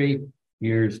chemistry.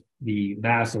 Here's the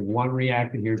mass of one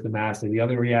reactant. Here's the mass of the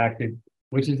other reactant.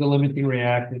 Which is the limiting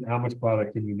reactant? How much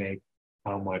product can you make?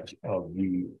 How much of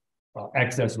the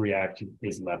excess reaction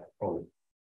is left over?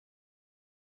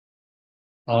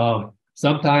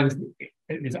 Sometimes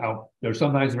there's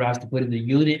sometimes they're asked to put in the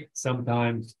unit.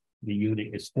 Sometimes the unit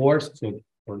is forced. So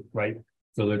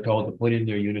they're told to put in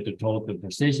their unit. They're told the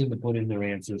precision to put in their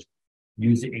answers.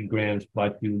 Use it in grams,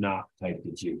 but do not type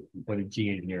the G. If you put a G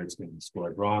in here, it's going to be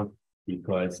scored wrong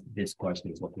because this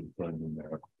question is looking for a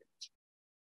numerical.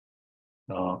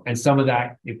 And some of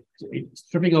that, if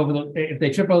they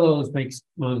trip over those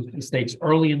mistakes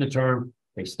early in the term,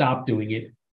 they stop doing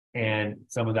it. And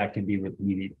some of that can be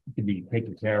repeated, can be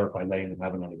taken care of by letting them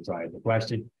have another try at the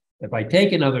question. If I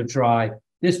take another try,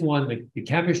 this one, the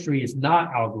chemistry is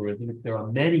not algorithmic. There are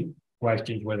many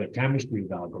questions where the chemistry is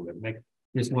algorithmic.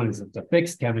 This one is a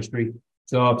fixed chemistry.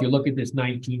 So if you look at this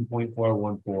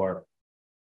 19.414,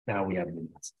 now we have an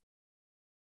index.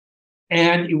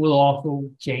 And it will also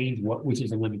change which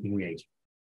is a limiting reagent.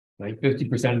 Right?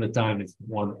 50% of the time it's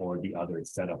one or the other.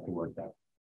 It's set up to work that.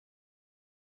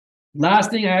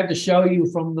 Last thing I have to show you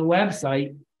from the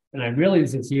website, and I really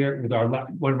this is here with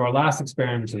one of our last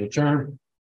experiments of the term,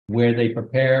 where they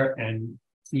prepare and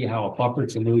see how a buffered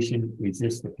solution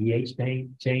resists the pH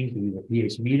change. We use a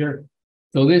pH meter.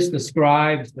 So this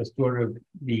describes the sort of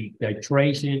the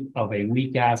titration of a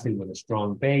weak acid with a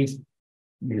strong base.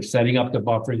 You're setting up the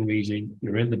buffering region.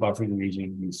 You're in the buffering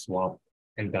region. You swap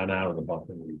and gone out of the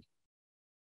buffering region.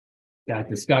 That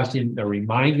discussion, they're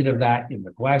reminded of that in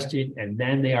the question, and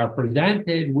then they are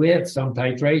presented with some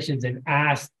titrations and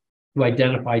asked to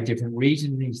identify different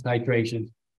regions in these titrations.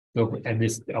 So, and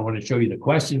this, I want to show you the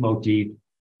question motif.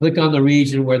 Click on the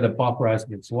region where the buffer has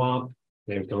been swamped.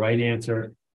 There's the right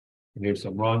answer. And there's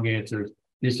some wrong answers.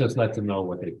 This just lets them know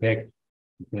what they picked.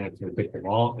 You can actually pick them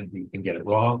all and you can get it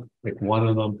wrong. Pick one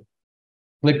of them.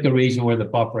 Click the region where the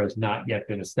buffer has not yet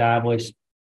been established.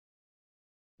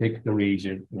 Pick the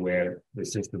region where the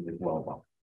system is well buffered.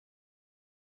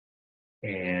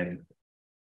 And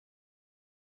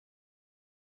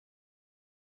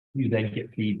you then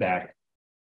get feedback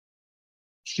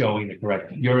showing the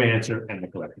correct, your answer and the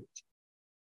correct answer.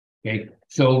 Okay,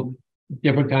 so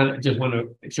different kind of, just want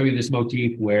to show you this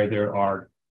motif where there are,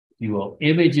 if you will,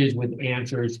 images with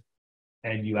answers,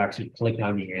 and you actually click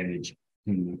on the image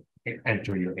to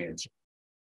enter your answer.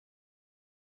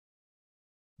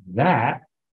 That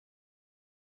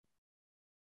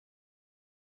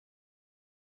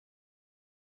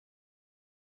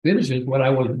finishes what I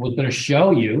was going to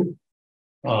show you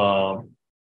from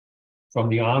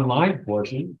the online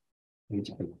portion, which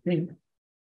I think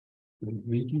will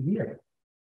read you here.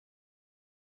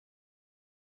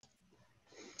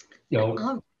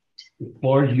 So the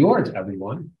floor is yours,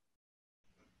 everyone.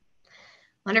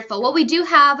 Wonderful. Well, we do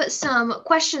have some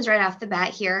questions right off the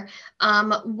bat here.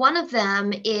 One of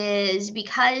them is,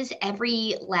 because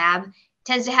every lab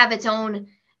tends to have its own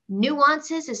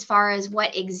nuances as far as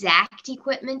what exact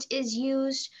equipment is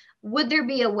used, would there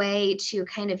be a way to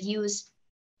kind of use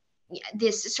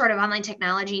this sort of online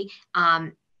technology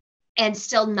and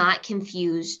still not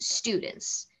confuse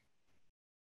students?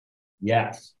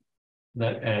 Yes.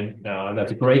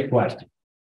 That's a great question.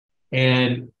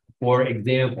 And for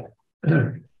example,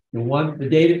 the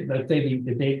data, let's say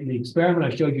the experiment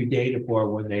I showed you data for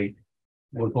when they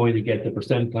were going to get the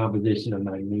percent composition of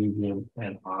magnesium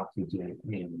and oxygen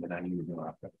in the magnesium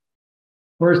oxide.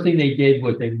 First thing they did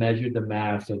was they measured the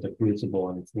mass of the crucible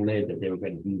and its lid that they were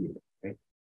going to heat it. Right?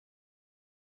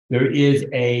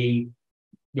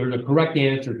 There's a correct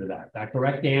answer to that. That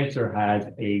correct answer has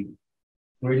a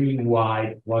pretty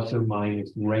wide plus or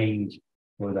minus range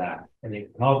for that. And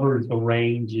it covers the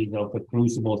ranges of the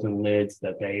crucibles and lids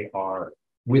that they are,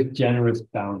 with generous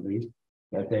boundaries,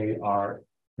 that they are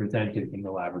presented in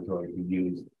the laboratory to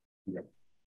use.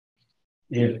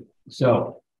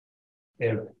 So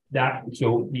the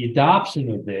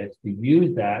adoption of this, to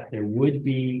use that, there would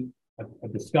be a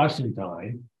discussion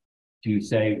time to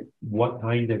say, what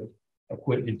kind of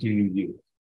equipment do you use?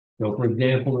 So for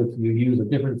example, if you use a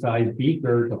different size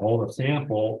beaker to hold a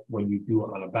sample when you do it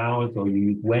on a balance, or you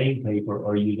use weighing paper,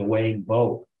 or you use a weighing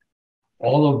boat,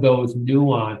 all of those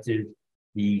nuances,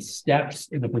 the steps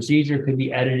in the procedure could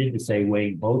be edited to say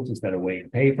weighing boats instead of weighing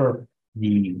paper.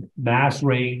 The mass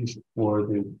range for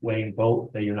the weighing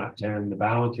boat, that you're not tearing the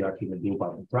balance, you're actually going to do it by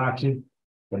contraction.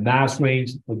 The mass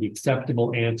range for the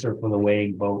acceptable answer for the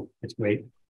weighing boat, it's great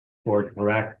for it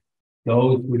correct.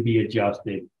 Those would be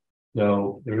adjusted.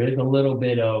 So there is a little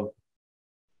bit of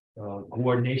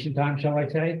coordination time, shall I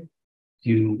say,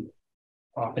 to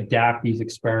adapt these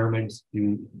experiments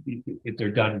to, if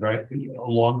they're done very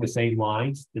along the same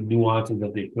lines, the nuances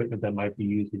of the equipment that might be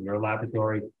used in your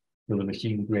laboratory, so the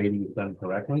machine grading is done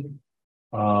correctly.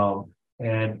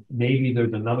 And maybe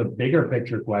there's another bigger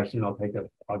picture question. I'll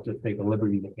just take a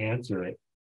liberty to answer it.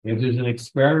 If there's an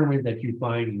experiment that you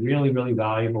find really, really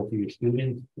valuable for your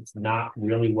students, it's not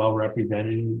really well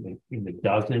represented in the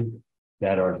dozen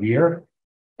that are here.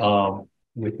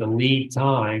 With the lead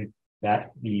time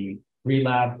that the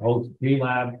pre-lab,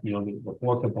 post-pre-lab, the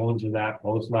four components of that,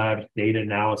 post-lab, data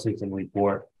analysis and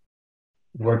report,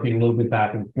 working a little bit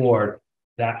back and forth,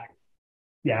 that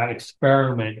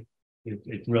experiment,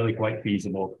 it's really quite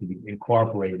feasible to be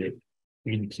incorporated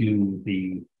into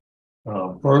the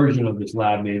version of this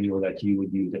lab manual that you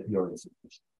would use at your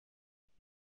institution.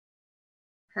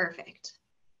 Perfect.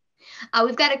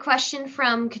 We've got a question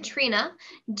from Katrina.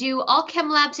 Do all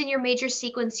chem labs in your major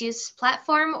sequence use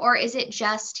platform, or is it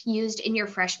just used in your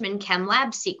freshman chem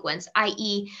lab sequence,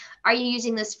 i.e., are you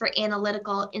using this for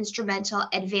analytical, instrumental,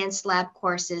 advanced lab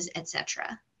courses,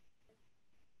 etc.?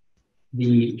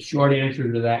 The short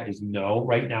answer to that is no.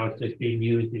 Right now, it's just being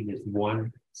used in this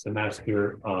one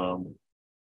semester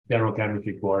general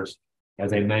chemistry course.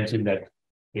 As I mentioned, that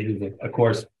it is a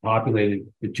course populated,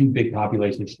 the two big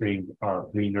population streams are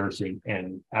pre-nursing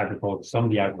and agriculture, some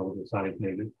of the agricultural science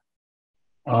majors.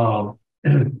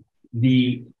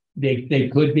 The they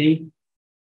could be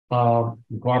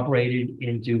incorporated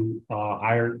into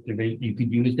higher division. You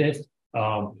could use this.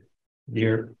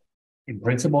 There, in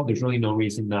principle, there's really no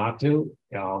reason not to.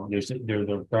 There's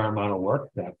a fair amount of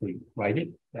work to actually write it.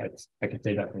 I can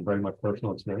say that from very much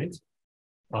personal experience.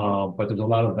 But there's a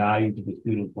lot of value to the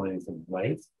student plans in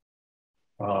place.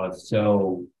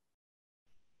 So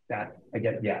that I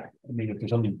get, yeah. I mean, if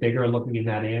there's something bigger looking in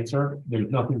that answer, there's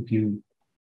nothing to,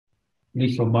 at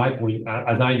least from my point,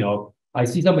 as I know, I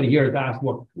see somebody here has asked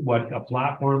what a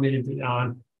platform it is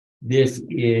on. This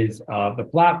is the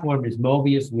platform is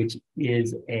Mobius, which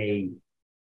is a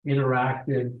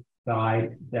interactive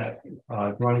guide that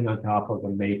running on top of a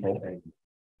Maple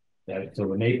engine. So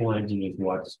the Maple engine is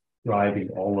what's driving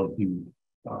all of the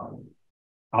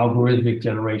algorithmic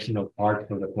generation of parts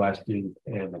for the questions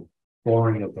and the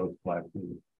scoring of those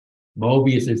questions.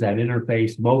 Mobius is that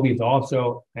interface. Mobius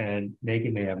also, and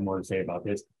Megan may have more to say about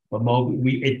this, but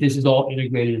this is all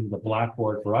integrated into the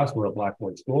Blackboard for us. We're a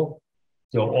Blackboard school.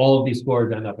 So all of these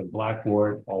scores end up in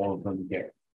Blackboard, all of them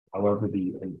get. However,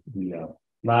 the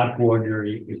lab coordinator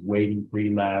is weighting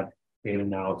pre-lab, data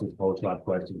analysis, post-lab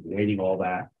questions, weighting all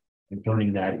that, and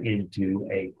turning that into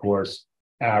a course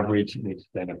average, which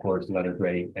then a course letter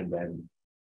grade, and then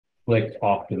clicked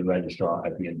off to the registrar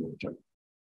at the end of the term.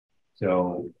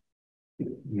 So,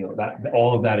 that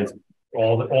all of that is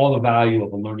all the value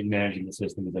of a learning management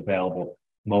system is available.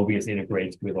 Mobius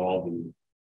integrates with all the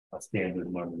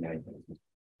standard learning management systems.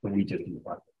 So we just use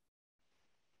that.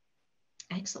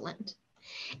 Excellent.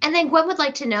 And then Gwen would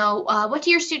like to know, what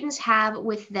do your students have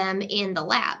with them in the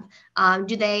lab?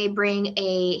 Do they bring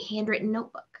a handwritten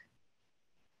notebook?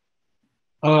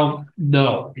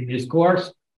 No, in this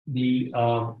course, it's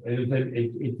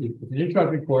an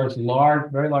introductory course,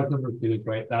 very large number of students,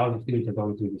 right? 1,000 students are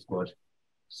going through this course.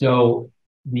 So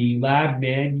the lab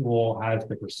manual has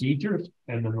the procedures,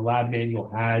 and then the lab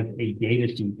manual has a data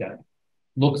sheet that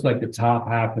looks like the top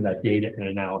half of that data and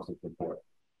analysis report.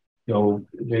 So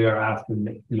they are asked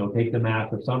to, take the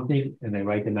mass of something, and they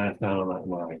write the mass down on that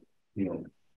line.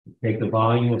 Take the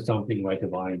volume of something, write the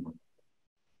volume.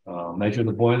 Measure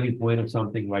the boiling point of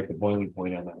something, write the boiling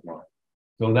point on that line.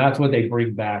 So that's what they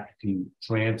bring back to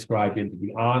transcribe into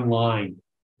the online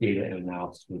data and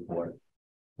analysis report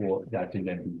for that to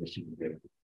then be machine driven.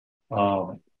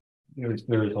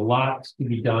 There's a lot to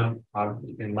be done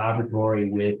in laboratory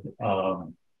with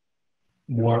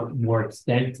more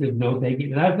extensive note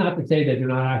taking. And that's not to say that they're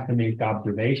not asked to make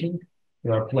observations.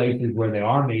 There are places where they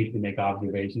are made to make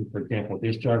observations. For example,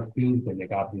 discharge tubes, they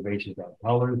make observations on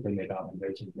colors, they make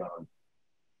observations on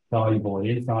soluble and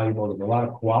insoluble. There's a lot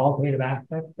of qualitative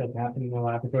aspects that's happening in the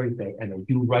laboratory, and they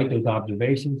do write those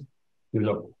observations.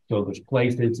 So there's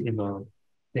places in the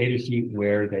data sheet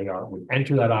where they would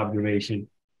enter that observation,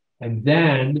 and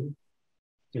then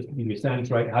just to give you a sense,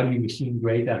 right? How do you machine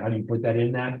grade that? How do you put that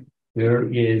in that?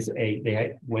 There is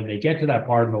when they get to that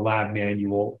part of the lab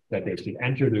manual that they should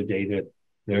enter their data,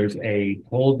 there's a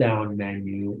pull down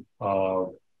menu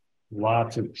of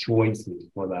lots of choices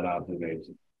for that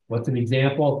observation. What's an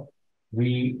example?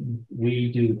 We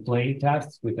do flame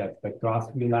tests with that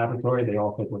spectroscopy laboratory. They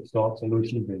also put salt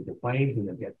solutions into flames and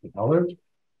they get the colors.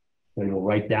 They will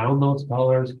write down those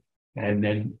colors, and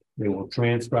then they will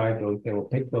transcribe those. They will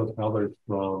pick those colors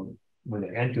from when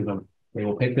they enter them. They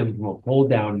will pick them from a pull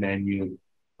down menu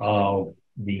of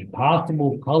the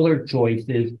possible color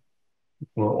choices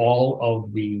for all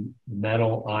of the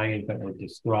metal ions that were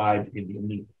described in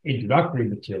the introductory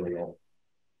material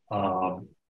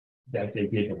that they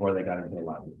did before they got into the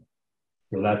lab.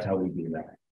 So that's how we do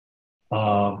that.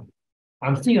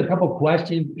 I'm seeing a couple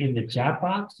questions in the chat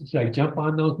box. Should I jump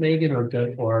on those, Megan,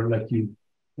 or let you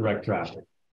direct traffic?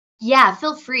 Yeah,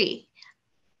 feel free.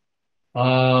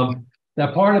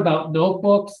 That part about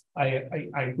notebooks, I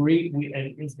agree.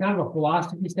 And it's kind of a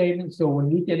philosophy statement. So when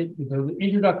we get into the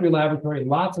introductory laboratory,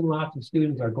 lots and lots of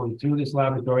students are going through this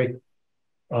laboratory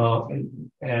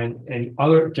and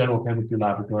other general chemistry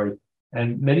laboratory.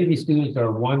 And many of these students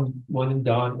are one and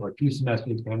done, or 2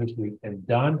 semesters in chemistry and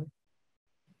done.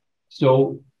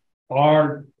 So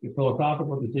our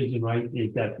philosophical decision, right,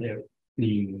 is that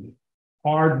the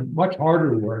much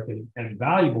harder work and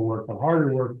valuable work, the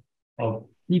harder work of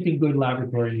keeping good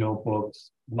laboratory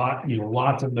notebooks,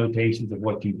 lots of notations of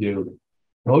what you do,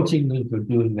 coaching them for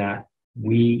doing that.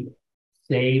 We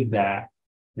save that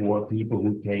for people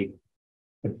who take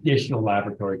additional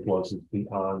laboratory courses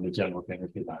beyond the general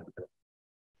chemistry laboratory.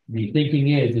 The thinking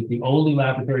is that the only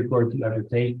laboratory course you ever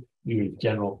take is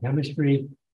general chemistry.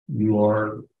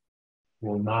 You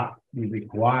will not be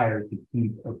required to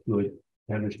keep a good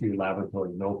chemistry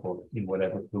laboratory notebook in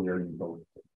whatever career you go into.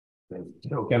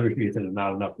 General chemistry is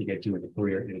not enough to get you in a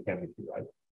career in chemistry, right?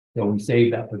 So we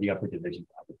save that for the upper division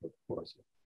course.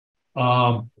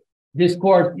 This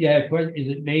course, yeah, is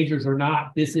it majors or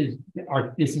not? This is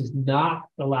not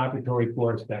the laboratory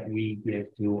course that we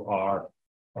give to our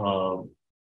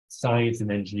science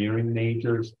and engineering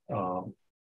majors.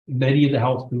 Many of the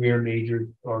health career majors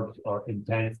are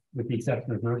intense, with the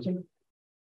exception of nursing.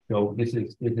 So this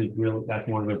is really, that's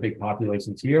one of the big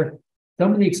populations here.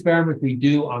 Some of the experiments we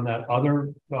do on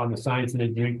the science and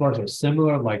engineering course are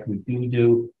similar, like we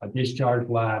do a discharge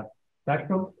lab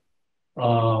spectrum.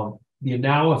 The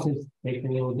analysis takes a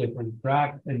little different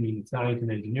track. In the science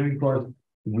and engineering course,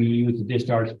 we use the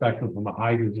discharge spectrum from a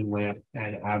hydrogen lamp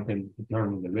and have them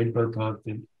determine the Rydberg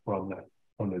constant from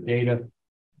the data.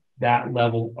 That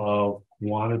level of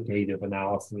quantitative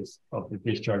analysis of the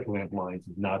discharge lamp lines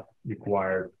is not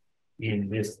required in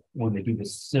this when they do the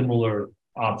similar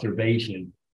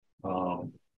observation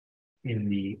in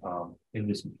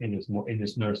this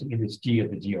G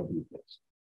of the GOB course.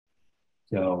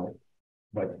 So,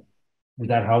 but does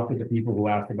that help with the people who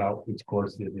asked about which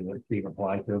course is being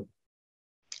applied to?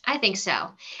 I think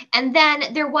so. And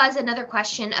then there was another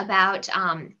question about,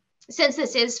 since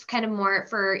this is kind of more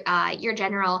for your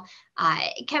general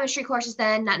chemistry courses,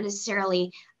 then not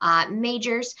necessarily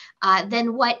majors,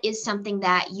 then what is something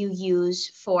that you use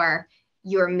for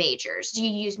your majors? Do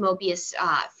you use Mobius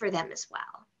for them as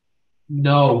well?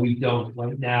 No, we don't.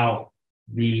 Right now,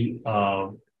 they're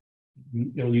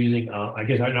using, I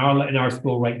guess in our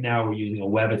school right now, we're using a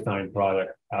WebAssign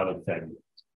product out of February.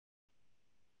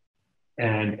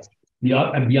 And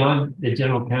beyond the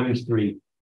general chemistry,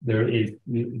 there's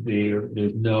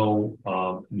no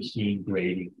machine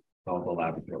grading of the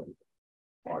laboratory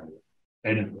part of it.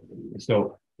 And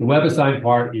so the WebAssign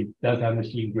part, it does have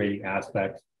machine grading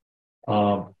aspects.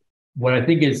 What I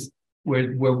think is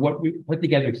what we put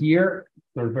together here,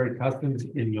 sort of very custom,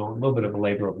 in a little bit of a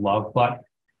labor of love, but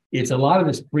it's a lot of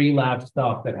this pre-lab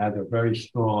stuff that has a very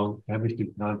strong chemistry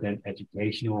content,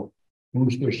 educational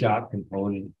booster shot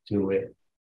component to it.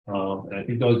 And I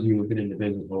think those of you who've been in the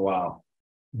business for a while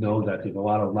know that there's a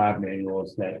lot of lab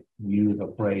manuals that use a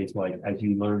phrase like, as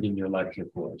you learned in your lecture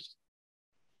course,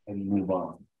 and move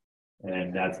on.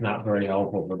 And that's not very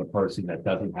helpful for the person that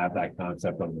doesn't have that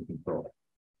concept under control.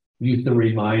 It used to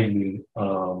remind me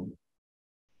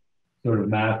sort of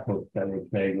math books that would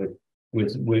say with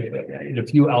in a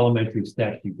few elementary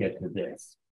steps you get to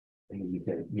this. And you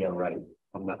say, yeah, right.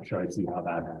 I'm not sure I see how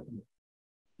that happens.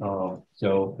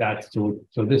 So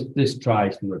this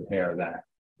tries to repair that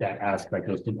aspect,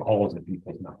 those holes in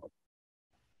people's knowledge.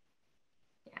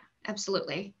 Yeah,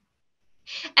 absolutely.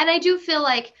 And I do feel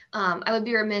like I would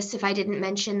be remiss if I didn't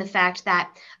mention the fact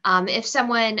that if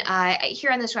someone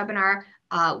here on this webinar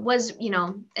was,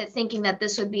 thinking that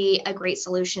this would be a great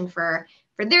solution for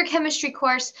their chemistry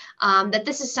course, that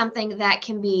this is something that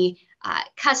can be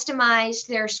customized.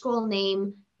 Their school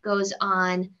name goes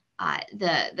on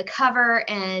the cover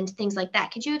and things like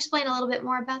that. Could you explain a little bit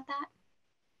more about that?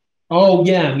 Oh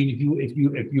yeah, I mean,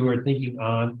 if you were thinking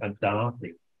on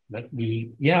adopting, okay,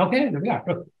 there we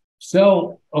go.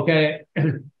 So okay,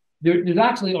 there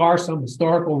actually are some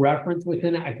historical reference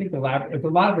within it. I think there's a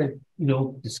lot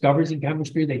of discoveries in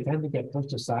chemistry. They tend to get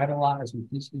pushed aside a lot as we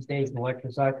teach these days in the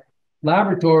lecture side.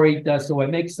 Laboratory does, so I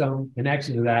make some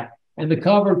connection to that, and the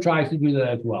cover tries to do that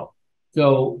as well.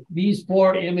 So these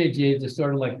 4 images are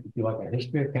sort of like, if you like, a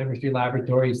history of chemistry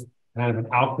laboratories, kind of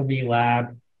an alchemy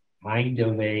lab, kind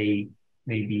of a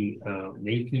maybe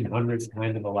 1800s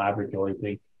kind of a laboratory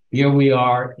thing. Here we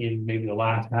are in maybe the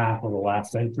last half of the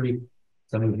last century.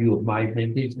 Some of you of my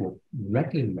vintage will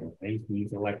recognize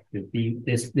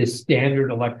this standard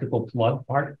electrical plug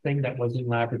part thing that was in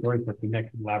laboratory for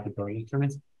connecting laboratory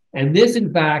instruments. And this,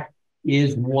 in fact,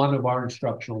 is one of our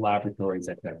instructional laboratories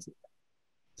at Texas.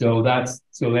 So there's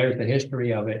the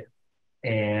history of it.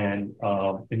 And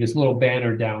in this little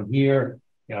banner down here,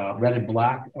 red and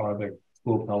black are the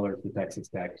school colors for Texas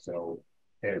Tech. So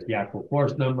there's the actual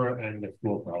course number and the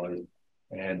school colors.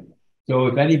 And so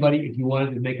if you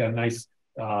wanted to make a nice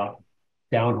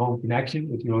down-home connection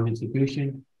with your own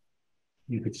institution,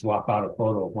 you could swap out a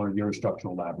photo of one of your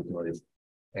instructional laboratories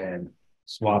and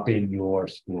swap in your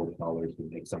school colors to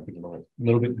make something a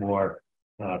little bit more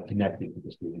connected to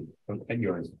the student at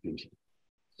your institution.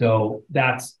 So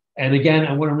and again,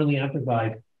 I want to really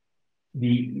emphasize,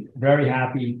 be very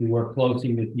happy to work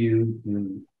closely with you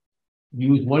to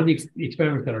use one of the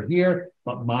experiments that are here,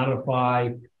 but modify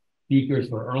speakers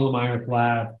for Erlenmeyer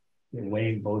class,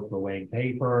 weighing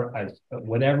paper, as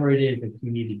whatever it is that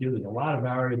you need to do. There's a lot of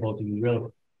variables to be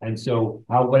real. And so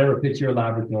whatever fits your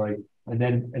laboratory, and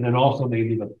then also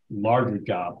maybe the larger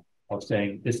job of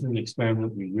saying, this is an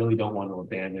experiment we really don't want to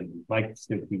abandon. We'd like to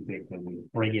still keep it, and we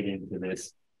bring it into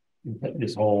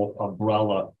this whole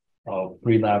umbrella of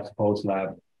pre-labs,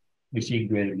 post-lab,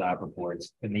 machine-graded lab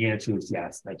reports? And the answer is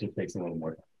yes. That just takes a little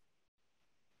more time.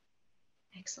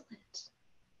 Excellent.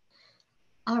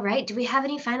 All right. Do we have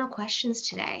any final questions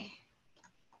today?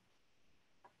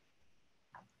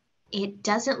 It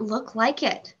doesn't look like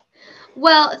it.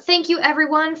 Well, thank you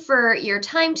everyone for your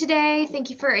time today. Thank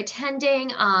you for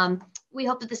attending. We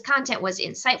hope that this content was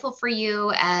insightful for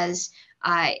you, as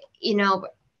you know,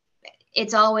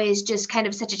 it's always just kind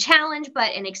of such a challenge,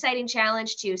 but an exciting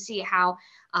challenge to see how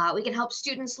we can help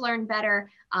students learn better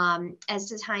as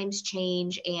the times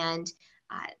change, and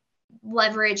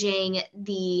leveraging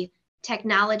the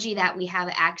technology that we have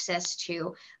access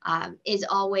to is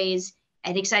always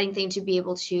an exciting thing to be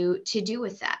able to do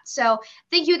with that. So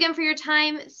thank you again for your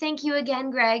time. Thank you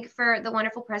again, Greg, for the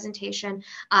wonderful presentation.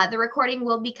 The recording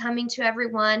will be coming to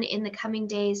everyone in the coming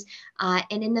days.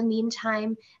 And in the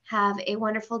meantime, have a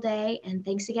wonderful day, and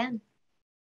thanks again.